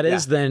 was. If that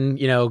is, then,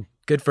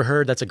 good for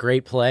her. That's a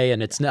great play.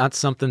 And it's not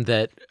something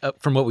that,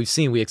 from what we've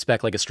seen, we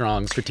expect like a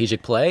strong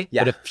strategic play.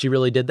 Yeah. But if she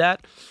really did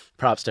that,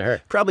 props to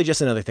her. Probably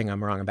just another thing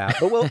I'm wrong about,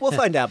 but we'll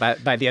find out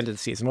by the end of the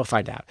season. We'll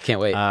find out. Can't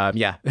wait.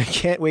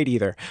 Can't wait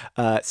either.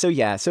 So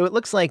it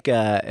looks like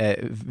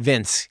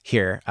Vince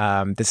here,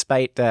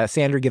 despite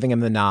Sandra giving him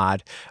the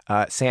nod,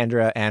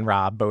 Sandra and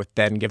Rob both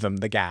then give him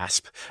the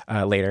gasp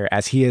later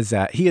as he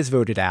is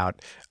voted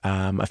out.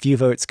 A few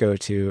votes go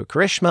to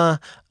Karishma,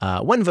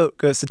 one vote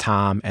goes to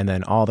Tom, and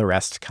then all the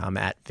rest come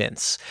at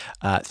Vince.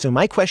 So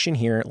my question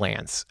here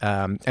lands.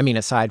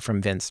 Aside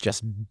from Vince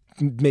just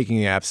making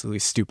an absolutely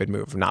stupid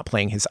move of not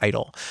playing his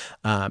idol,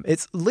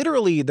 it's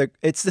literally the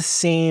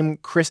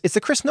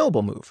Chris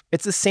Noble move.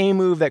 It's the same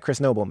move that Chris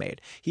Noble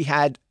made.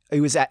 He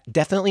was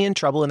definitely in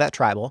trouble in that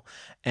tribal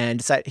and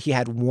decided he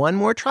had one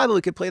more tribal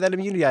he could play that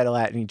immunity idol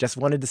at, and he just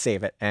wanted to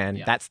save it.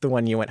 And that's the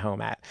one you went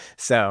home at.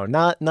 So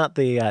not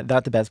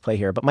the best play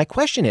here. But my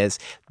question is,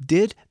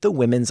 did the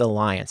Women's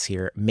Alliance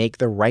here make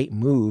the right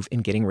move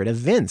in getting rid of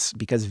Vince?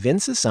 Because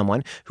Vince is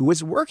someone who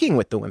was working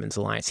with the Women's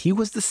Alliance. He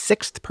was the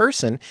 6th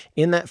person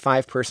in that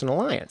 5-person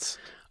alliance.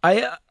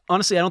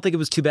 Honestly, I don't think it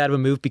was too bad of a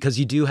move because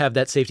you do have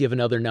that safety of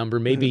another number.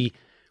 Maybe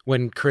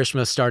when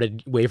Karishma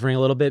started wavering a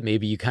little bit,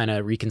 maybe you kind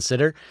of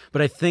reconsider.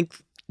 But I think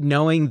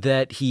knowing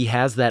that he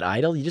has that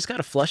idol, you just got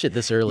to flush it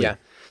this early. Yeah.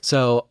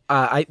 So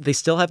they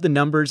still have the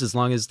numbers as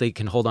long as they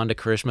can hold on to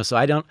Karishma. So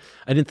I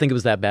didn't think it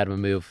was that bad of a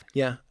move.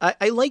 Yeah,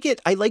 I like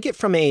it. I like it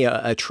from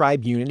a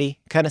tribe unity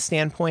kind of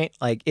standpoint.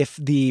 Like if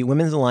the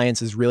Women's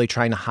Alliance is really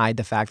trying to hide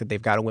the fact that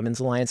they've got a Women's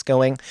Alliance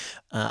going,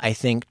 I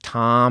think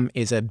Tom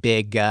is a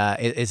big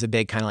kind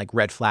of like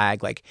red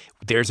flag. Like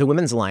there's a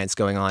Women's Alliance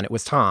going on. It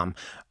was Tom,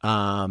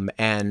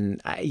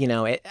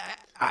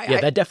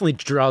 that definitely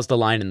draws the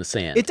line in the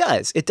sand. It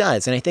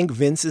does. And I think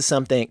Vince is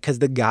something, because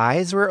the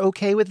guys were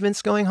okay with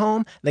Vince going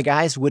home. The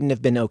guys wouldn't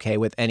have been okay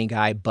with any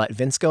guy but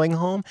Vince going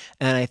home.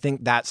 And I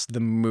think that's the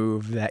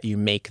move that you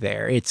make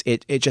there.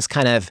 It just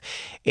kind of,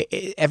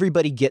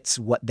 everybody gets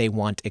what they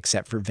want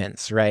except for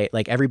Vince, right?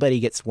 Like everybody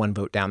gets one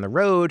vote down the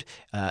road.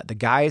 The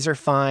guys are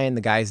fine.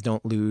 The guys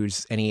don't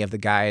lose any of the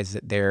guys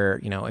that they're,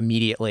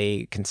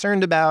 immediately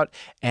concerned about.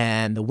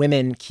 And the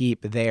women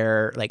keep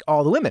their, like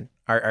all the women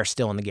are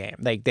still in the game.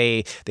 Like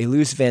they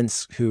lose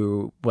Vince,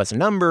 who was a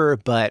number,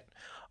 but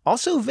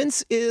also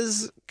Vince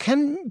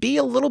can be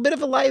a little bit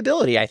of a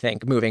liability, I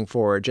think, moving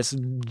forward, just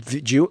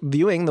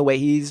viewing the way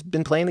he's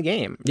been playing the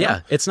game.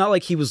 Yeah. It's not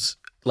like he was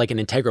like an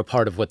integral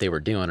part of what they were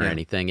doing or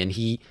anything. And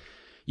you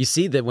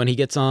see that when he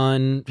gets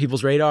on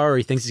people's radar or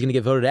he thinks he's going to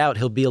get voted out,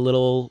 he'll be a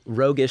little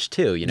roguish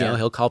too,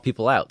 he'll call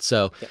people out.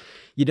 So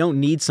you don't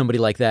need somebody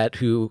like that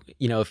who,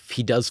 if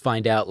he does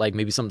find out like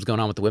maybe something's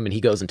going on with the women,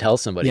 he goes and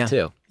tells somebody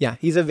too. Yeah,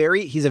 he's a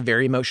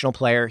very emotional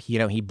player.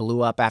 He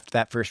blew up after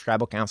that first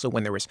tribal council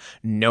when there was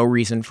no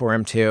reason for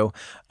him to.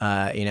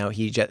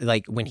 He just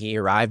like when he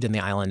arrived in the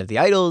Island of the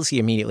Idols, he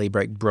immediately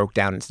broke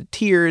down into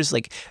tears.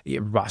 Like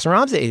Boston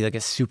Rob's like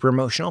a super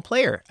emotional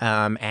player,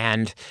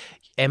 and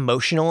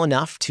emotional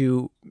enough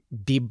to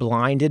be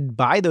blinded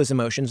by those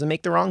emotions and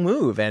make the wrong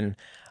move. And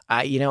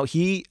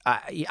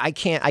I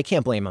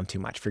can't blame him too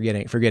much for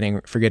getting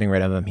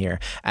rid of him here.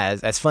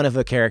 As fun of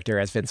a character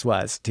as Vince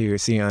was to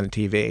see on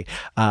TV,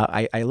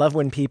 I love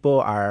when people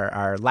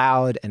are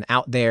loud and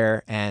out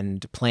there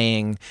and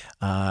playing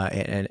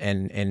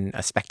in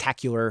a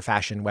spectacular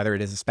fashion, whether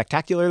it is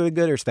spectacularly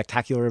good or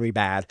spectacularly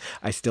bad.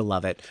 I still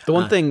love it. The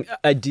one thing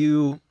I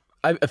do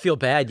I feel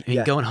bad.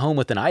 Going home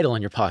with an idol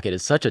in your pocket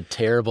is such a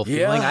terrible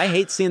feeling. I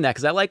hate seeing that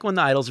because I like when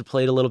the idols are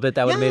played a little bit.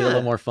 That would have made it a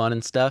little more fun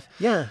and stuff.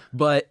 Yeah.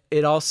 But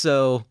it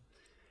also,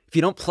 if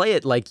you don't play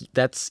it, like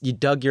you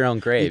dug your own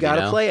grave. You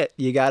gotta play it.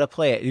 You gotta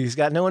play it. He's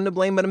got no one to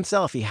blame but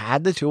himself. He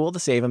had the tool to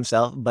save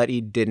himself, but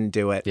he didn't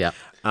do it. Yeah.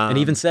 And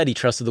even said he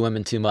trusted the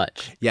women too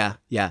much. Yeah.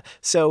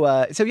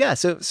 So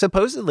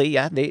supposedly,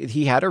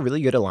 he had a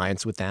really good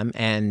alliance with them,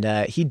 and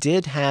he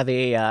did have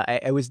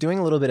I was doing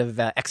a little bit of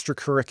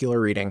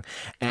extracurricular reading.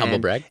 And, humble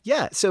brag.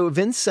 Yeah. So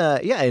Vince,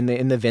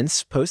 in the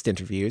Vince post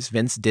interviews,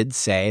 Vince did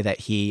say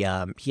that he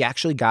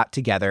actually got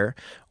together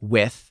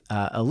with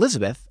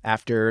Elizabeth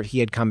after he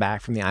had come back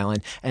from the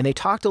island, and they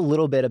talked a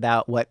little bit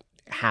about what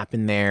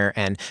happened there.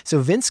 And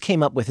so Vince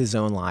came up with his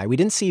own lie. We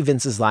didn't see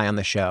Vince's lie on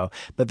the show,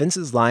 but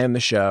Vince's lie, in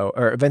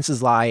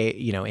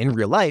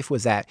real life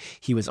was that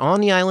he was on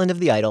the island of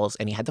the idols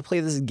and he had to play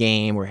this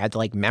game where he had to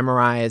like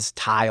memorize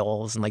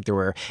tiles, and like there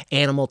were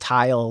animal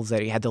tiles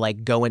that he had to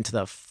like go into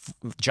the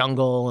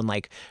jungle and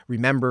like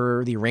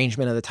remember the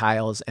arrangement of the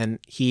tiles. And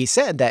he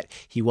said that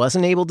he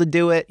wasn't able to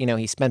do it.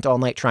 He spent all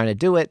night trying to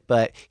do it,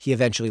 but he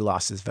eventually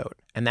lost his vote.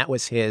 And that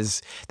was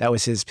his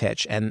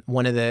pitch. And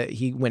when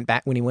he went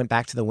back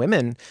to the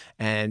women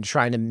and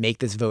trying to make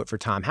this vote for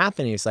Tom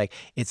happen, he was like,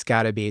 it's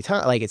got to be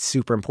Tom. Like, it's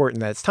super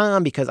important that it's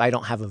Tom because I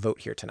don't have a vote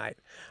here tonight.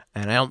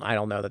 And I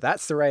don't know that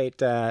that's the right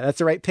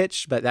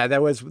pitch, but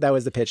that was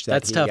the pitch.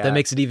 That's tough. That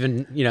makes it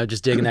even,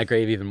 just digging that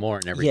grave even more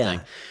and everything.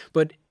 Yeah.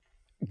 But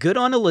good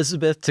on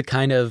Elizabeth to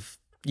kind of,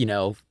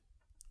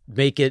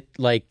 make it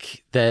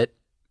like that.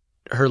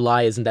 Her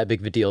lie isn't that big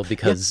of a deal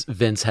because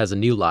Vince has a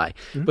new lie.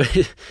 Mm-hmm.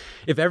 But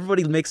if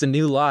everybody makes a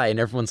new lie and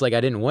everyone's like,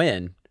 I didn't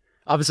win,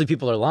 obviously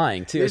people are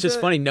lying too. It's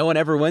just funny. No one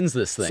ever wins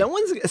this thing.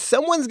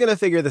 Someone's going to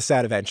figure this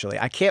out eventually.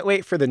 I can't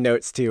wait for the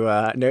notes to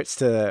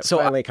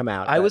finally come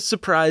out. I was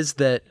surprised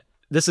that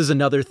this is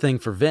another thing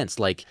for Vince.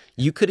 Like,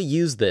 you could have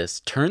used this,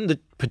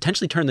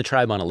 potentially turn the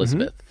tribe on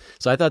Elizabeth. Mm-hmm.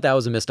 So I thought that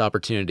was a missed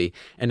opportunity.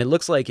 And it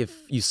looks like if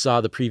you saw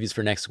the previews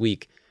for next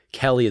week,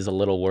 Kelly is a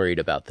little worried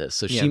about this.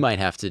 So she might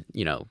have to,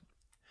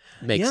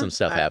 make some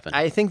stuff happen.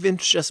 I think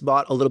Vince just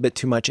bought a little bit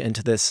too much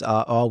into this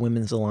all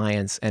women's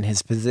alliance and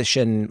his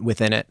position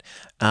within it.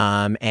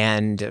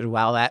 And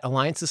while that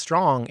alliance is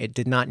strong, it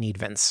did not need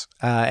Vince.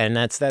 And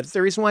that's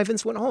the reason why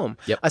Vince went home.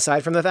 Yep.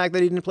 Aside from the fact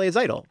that he didn't play his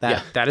idol.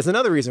 That is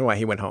another reason why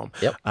he went home.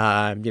 Yep.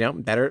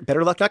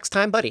 Better luck next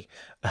time, buddy.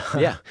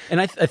 Yeah.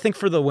 And I think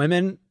for the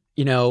women,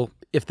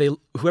 if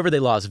whoever they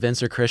lost,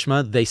 Vince or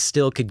Krishma, they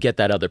still could get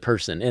that other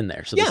person in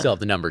there. So they still have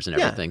the numbers and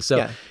everything.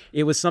 So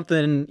it was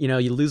something,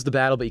 you lose the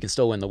battle, but you can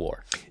still win the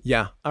war.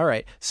 Yeah. All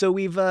right. So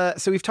we've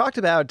talked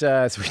about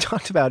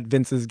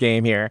Vince's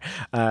game here,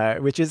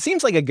 which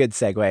seems like a good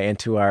segue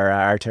into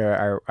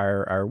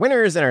our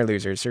winners and our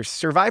losers. Our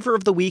Survivor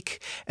of the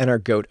Week and our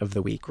Goat of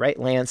the Week, right,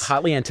 Lance?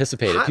 Hotly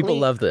anticipated. People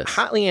love this.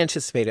 Hotly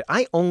anticipated.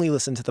 I only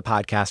listen to the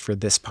podcast for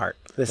this part.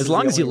 As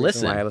long as you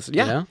listen.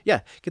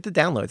 Yeah. Get the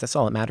downloads. That's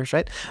all that matters,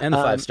 right? And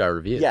the 5-star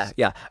reviews. Yeah.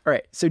 All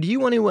right. So do you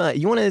want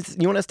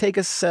to take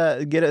us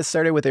get us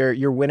started with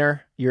your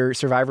winner, your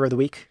Survivor of the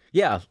Week?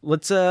 Yeah,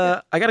 let's.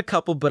 I got a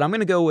couple, but I'm going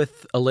to go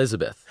with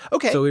Elizabeth.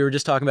 Okay. So we were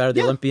just talking about her,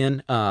 the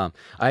Olympian. I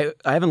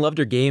haven't loved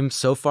her game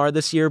so far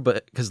this year,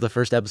 but because the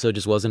first episode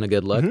just wasn't a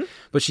good look. Mm-hmm.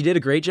 But she did a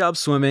great job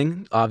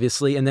swimming,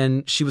 obviously, and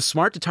then she was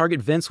smart to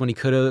target Vince when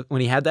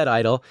he had that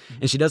idol,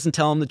 and she doesn't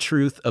tell him the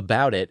truth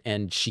about it,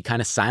 and she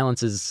kind of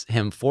silences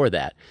him for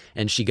that,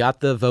 and she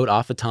got the vote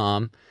off of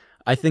Tom.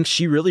 I think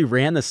she really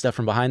ran this stuff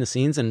from behind the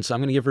scenes, and so I'm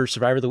going to give her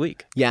Survivor of the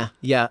Week. Yeah.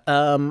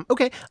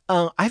 Okay.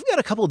 I've got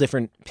a couple of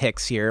different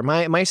picks here.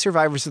 My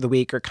Survivors of the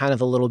Week are kind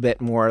of a little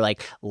bit more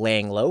like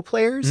laying low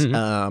players,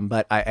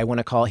 but I want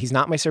to call, he's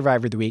not my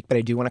Survivor of the Week, but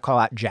I do want to call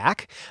out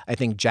Jack. I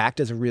think Jack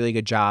does a really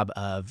good job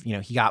of,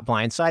 he got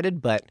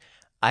blindsided, but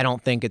I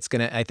don't think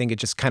I think it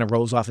just kind of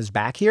rolls off his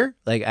back here.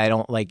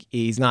 Like,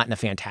 he's not in a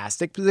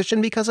fantastic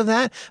position because of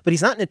that, but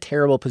he's not in a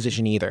terrible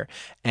position either.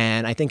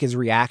 And I think his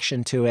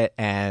reaction to it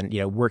and,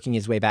 working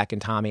his way back in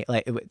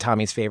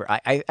Tommy's favor,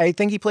 I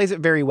think he plays it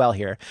very well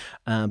here.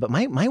 But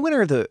my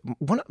winner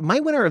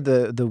of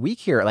the week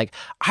here, like,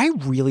 I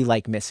really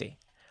like Missy.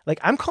 Like,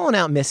 I'm calling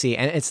out Missy,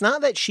 and it's not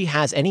that she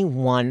has any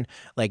one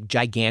like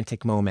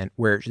gigantic moment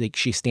where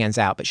she stands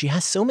out, but she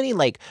has so many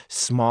like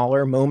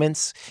smaller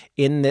moments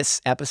in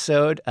this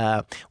episode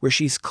where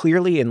she's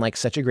clearly in like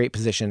such a great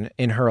position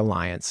in her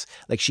alliance.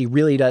 Like, she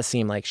really does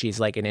seem like she's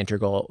like an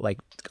integral, like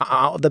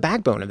the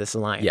backbone of this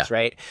alliance,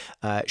 right?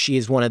 She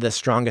is one of the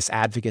strongest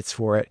advocates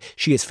for it.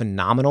 She is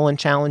phenomenal in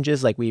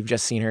challenges. Like, we've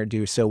just seen her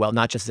do so well,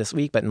 not just this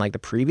week, but in like the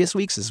previous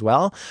weeks as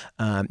well.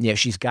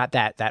 She's got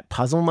that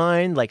puzzle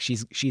mind. Like,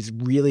 she's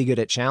really good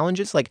at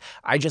challenges. Like,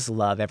 I just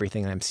love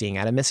everything I'm seeing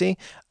out of Missy.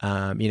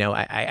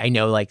 I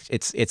know like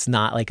it's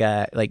not like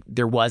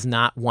there was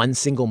not one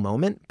single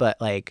moment,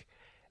 but like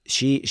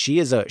she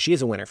is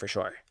a winner for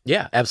sure.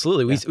 Yeah,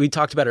 absolutely. We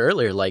talked about it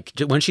earlier. Like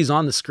when she's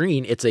on the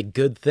screen, it's a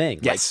good thing.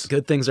 Yes. Like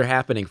good things are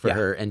happening for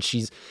her, and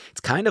it's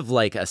kind of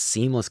like a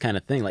seamless kind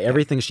of thing. Like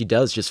everything she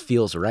does just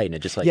feels right, and it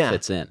just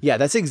fits in. Yeah,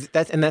 that's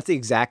the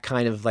exact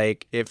kind of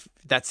like, if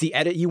that's the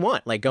edit you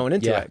want, like going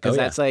into it, because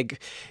that's like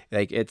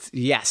it's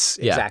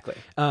exactly.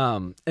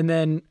 And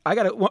then I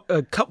got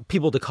a couple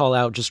people to call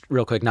out just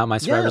real quick. Not my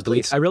survivors of the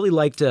week. I really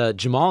liked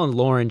Jamal and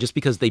Lauren just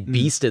because they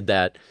beasted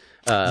that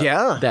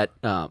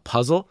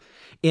puzzle.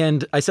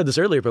 And I said this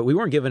earlier, but we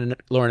weren't giving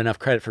Lauren enough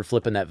credit for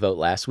flipping that vote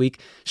last week.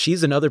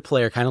 She's another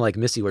player kind of like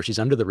Missy where she's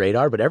under the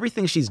radar, but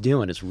everything she's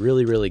doing is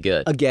really, really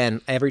good.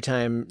 Again, every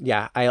time,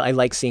 I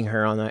like seeing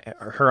her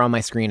on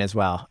my screen as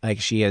well. Like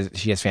she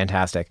is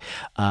fantastic.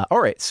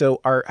 All right, so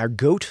our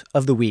GOAT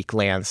of the week,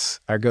 Lance,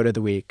 our GOAT of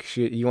the week.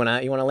 You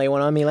wanna lay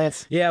one on me,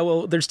 Lance? Yeah,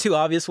 well, there's two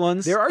obvious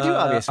ones. There are two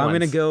obvious ones. I'm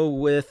gonna go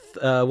with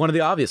one of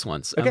the obvious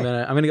ones. Okay.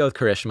 I'm gonna go with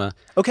Karishma.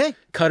 Okay.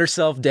 Cut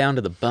herself down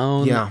to the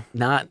bone. Yeah.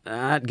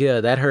 Not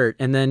good. That hurt.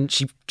 And then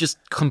she just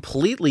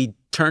completely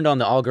turned on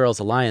the All Girls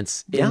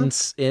Alliance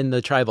in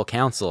the tribal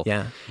council.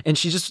 Yeah. And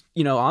she's just,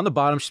 on the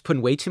bottom, she's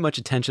putting way too much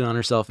attention on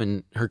herself,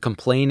 and her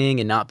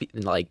complaining and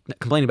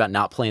complaining about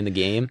not playing the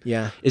game.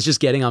 Yeah. Is just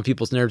getting on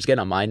people's nerves,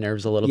 getting on my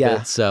nerves a little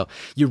bit. So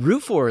you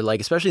root for her,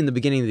 like, especially in the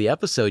beginning of the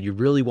episode, you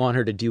really want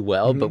her to do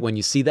well. But when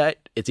you see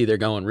that, it's either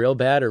going real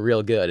bad or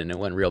real good, and it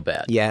went real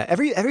bad. Yeah.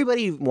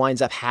 Everybody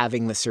winds up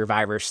having the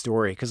Survivor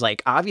story because,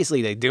 like,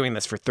 obviously doing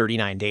this for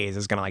 39 days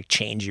is going to, like,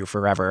 change you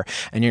forever,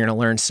 and you're going to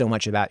learn so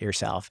much about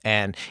yourself.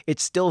 And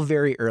it's still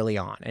very early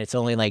on. It's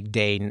only like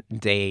day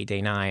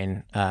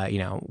 9.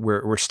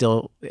 We're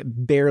still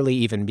barely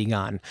even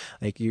begun.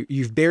 Like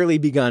you've barely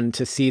begun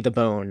to see the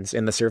bones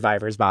in the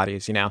survivors'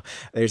 bodies.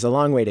 There's a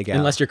long way to go.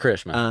 Unless you're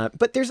Karishma.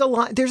 But there's a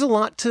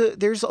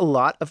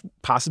lot of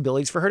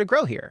possibilities for her to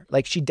grow here.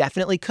 Like she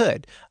definitely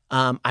could.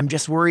 I'm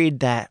just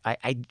worried that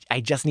I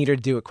just need her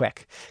to do it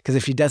quick, because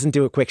if she doesn't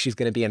do it quick, she's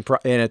going to be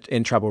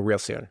in trouble real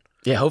soon.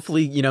 Yeah,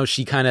 hopefully,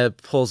 she kind of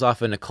pulls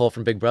off a Nicole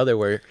from Big Brother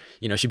where,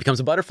 she becomes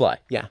a butterfly.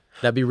 Yeah.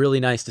 That'd be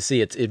really nice to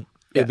see.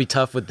 It'd be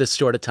tough with this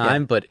short of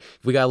time, but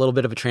if we got a little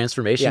bit of a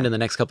transformation in the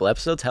next couple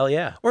episodes, hell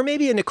yeah. Or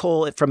maybe a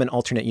Nicole from an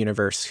alternate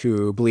universe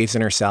who believes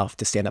in herself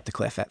to stand up the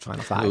cliff at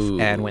Final Five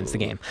and wins the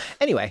game.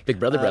 Anyway, Big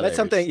Brother brothers. That's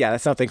something. Yeah,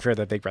 that's something for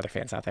the Big Brother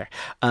fans out there.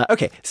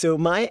 Okay, so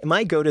my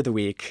GOAT of the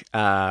week.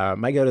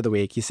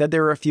 You said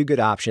there were a few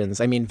good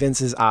options. I mean, Vince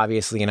is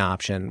obviously an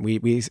option.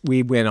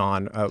 We went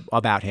on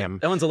about him.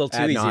 That one's a little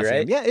too easy,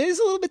 right? Yeah, it is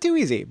a little bit too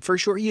easy for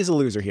sure. He is a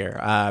loser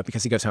here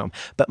because he goes home.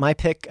 But my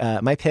pick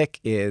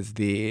is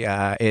the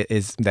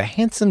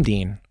handsome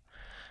Dean.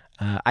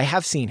 I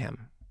have seen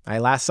him. I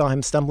last saw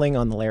him stumbling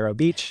on the Laro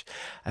Beach.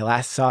 I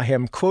last saw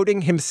him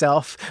quoting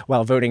himself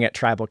while voting at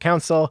tribal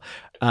council.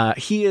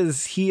 He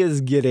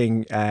is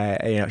getting,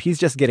 he's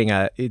just getting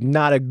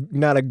not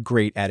a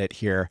great edit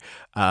here.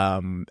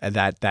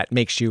 That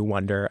makes you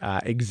wonder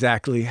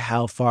exactly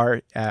how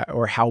far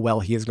or how well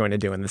he is going to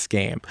do in this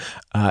game.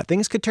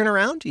 Things could turn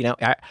around.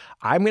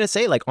 I'm going to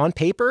say, like, on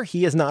paper,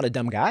 he is not a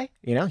dumb guy.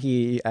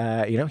 He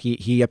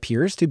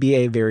appears to be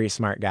a very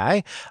smart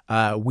guy.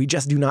 We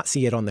just do not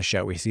see it on the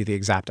show. We see the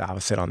exact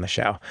opposite on the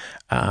show.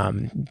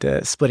 The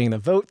splitting the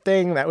vote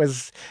thing, that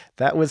was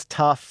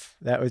tough.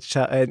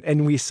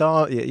 And we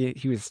saw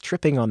he was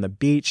tripping on the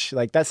beach.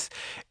 Like,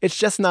 it's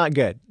just not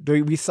good.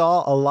 We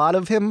saw a lot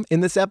of him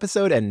in this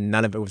episode, and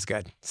none of it was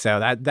good. So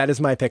that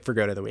is my pick for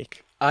GOAT of the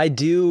week. I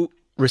do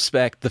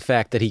respect the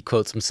fact that he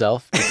quotes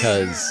himself,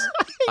 because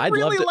I'd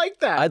love to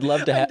that. I'd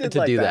love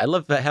to do that. I'd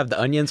love to have the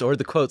onions or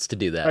the quotes to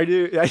do that. I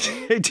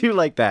do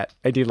like that.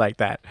 I do like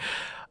that.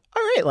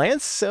 All right,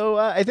 Lance. So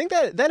I think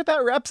that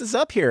about wraps us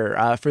up here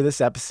for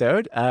this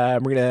episode. We're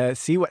going to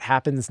see what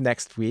happens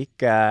next week.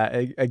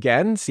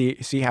 Again,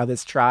 see how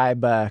this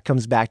tribe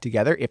comes back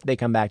together, if they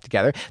come back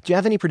together. Do you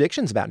have any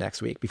predictions about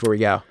next week before we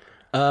go?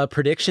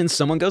 Predictions,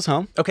 someone goes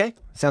home. Okay,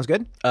 sounds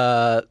good.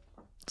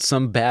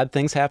 Some bad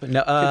things happen.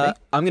 No,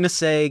 I'm going to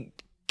say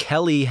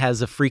Kelly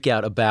has a freak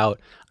out about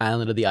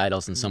Island of the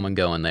Idols and someone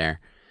going there,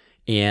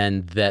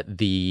 and that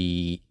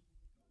the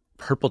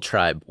Purple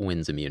Tribe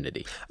wins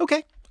immunity.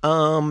 Okay.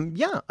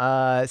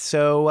 I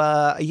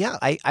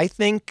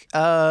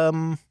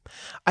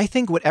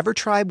think whatever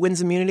tribe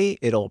wins immunity,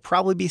 it'll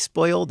probably be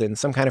spoiled in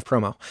some kind of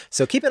promo.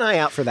 So keep an eye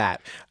out for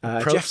that.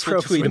 Jeff Probst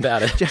will tweet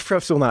about it. Jeff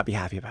Probst will not be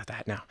happy about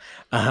that, no.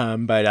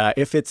 But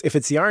if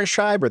it's the Orange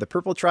Tribe or the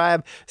Purple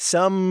Tribe,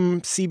 some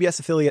CBS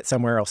affiliate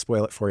somewhere will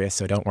spoil it for you.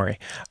 So don't worry.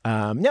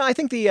 No, I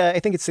think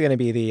it's going to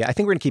be I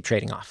think we're going to keep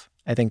trading off.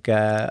 I think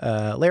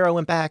Laro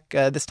went back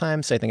this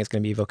time, so I think it's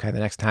going to be Vokai the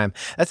next time.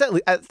 That's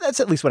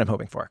at least what I'm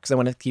hoping for, because I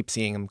want to keep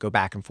seeing them go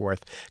back and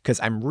forth, because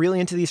I'm really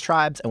into these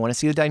tribes. I want to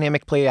see the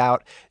dynamic play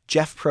out.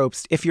 Jeff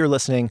Probst, if you're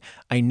listening,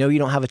 I know you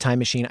don't have a time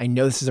machine. I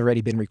know this has already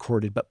been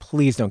recorded, but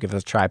please don't give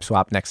us a tribe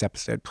swap next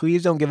episode.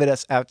 Please don't give it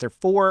us after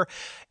 4.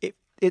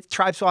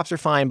 Tribe swaps are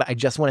fine, but I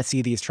just want to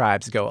see these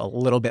tribes go a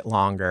little bit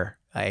longer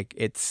Like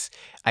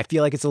I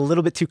feel like it's a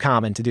little bit too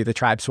common to do the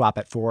tribe swap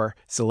at 4.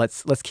 So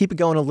let's keep it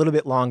going a little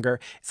bit longer.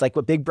 It's like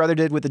what Big Brother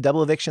did with the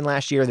double eviction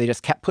last year. They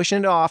just kept pushing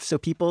it off. So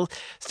people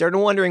started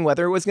wondering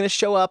whether it was going to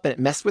show up, and it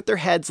messed with their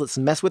heads. Let's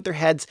mess with their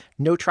heads.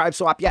 No tribe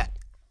swap yet.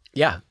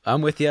 Yeah,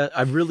 I'm with you.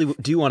 I really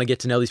do want to get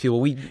to know these people.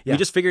 We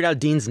just figured out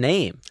Dean's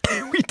name.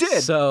 We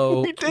did.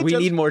 So we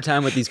need more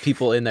time with these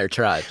people in their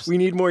tribes. We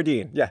need more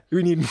Dean. Yeah,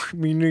 we need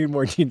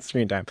more Dean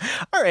screen time.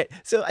 All right,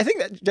 so I think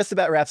that just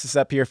about wraps us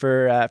up here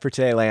for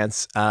today,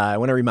 Lance. I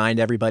want to remind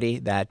everybody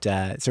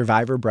that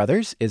Survivor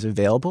Brothers is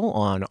available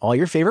on all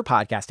your favorite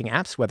podcasting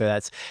apps, whether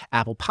that's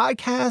Apple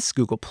Podcasts,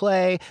 Google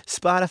Play,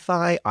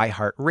 Spotify,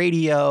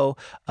 iHeartRadio,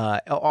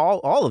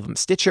 all of them,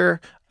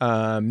 Stitcher.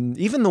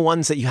 Even the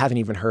ones that you haven't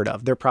even heard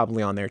of, they're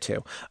probably on there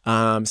too.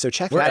 So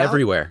check that out. We're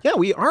everywhere. Yeah,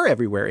 we are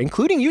everywhere,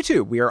 including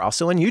YouTube. We are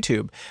also on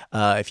YouTube.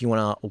 If you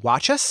want to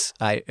watch us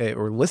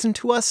or listen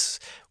to us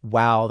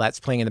while that's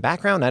playing in the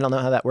background, I don't know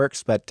how that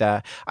works, but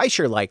I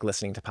sure like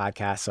listening to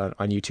podcasts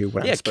on YouTube.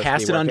 When I'm supposed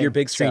cast to be it onto your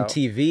big screen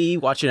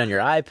TV, watch it on your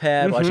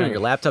iPad, watch it on your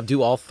laptop,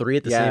 do all 3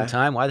 at the same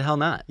time. Why the hell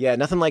not? Yeah,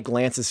 nothing like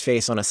Lance's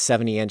face on a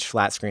 70-inch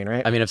flat screen,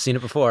 right? I mean, I've seen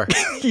it before.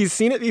 He's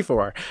seen it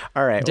before.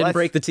 All right. Didn't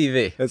break the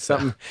TV. That's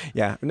something.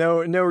 Yeah.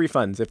 No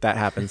refunds if that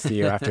happens to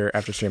you after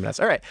streaming us.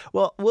 All right.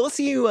 Well, we'll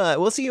see you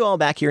all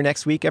back here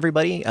next week,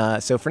 everybody.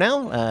 So for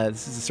now,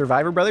 this is the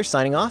Survivor Brothers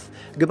signing off.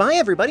 Goodbye,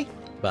 everybody.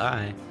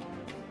 Bye.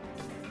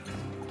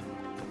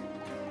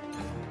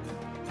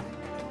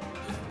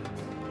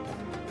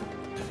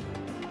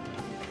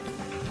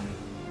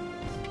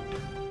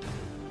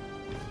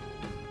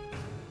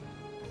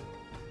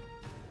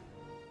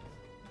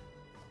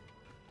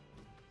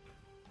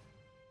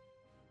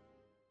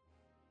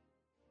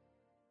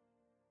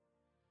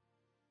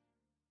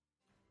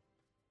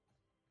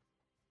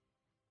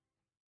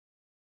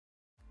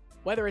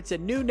 Whether it's a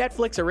new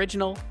Netflix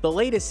original, the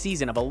latest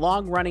season of a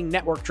long-running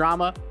network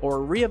drama, or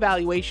a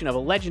reevaluation of a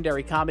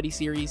legendary comedy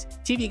series,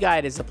 TV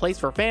Guide is the place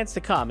for fans to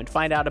come and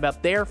find out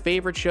about their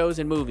favorite shows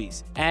and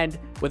movies. And,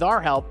 with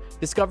our help,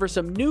 discover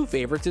some new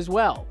favorites as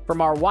well. From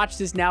our Watch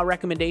This Now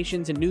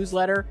recommendations and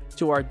newsletter,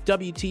 to our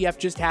WTF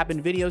Just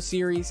Happened video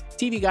series,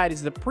 TV Guide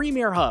is the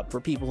premier hub for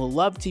people who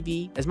love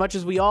TV as much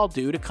as we all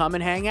do to come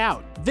and hang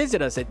out.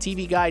 Visit us at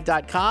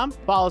tvguide.com,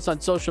 follow us on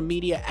social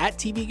media at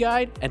TV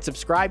Guide, and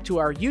subscribe to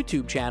our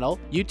YouTube channel,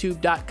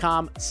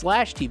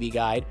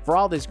 youtube.com/tvguide, for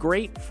all this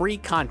great free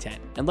content,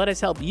 and let us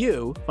help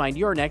you find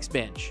your next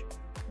binge.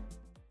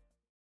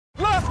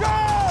 Let's go!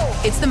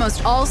 It's the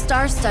most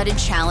all-star studded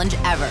challenge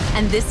ever,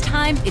 and this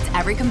time it's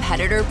every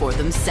competitor for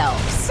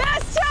themselves.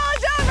 Best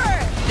challenge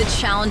ever! The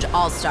Challenge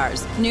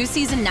All-Stars, new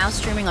season now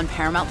streaming on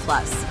Paramount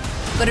Plus.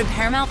 Go to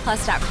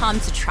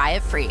ParamountPlus.com to try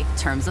it free.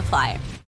 Terms apply.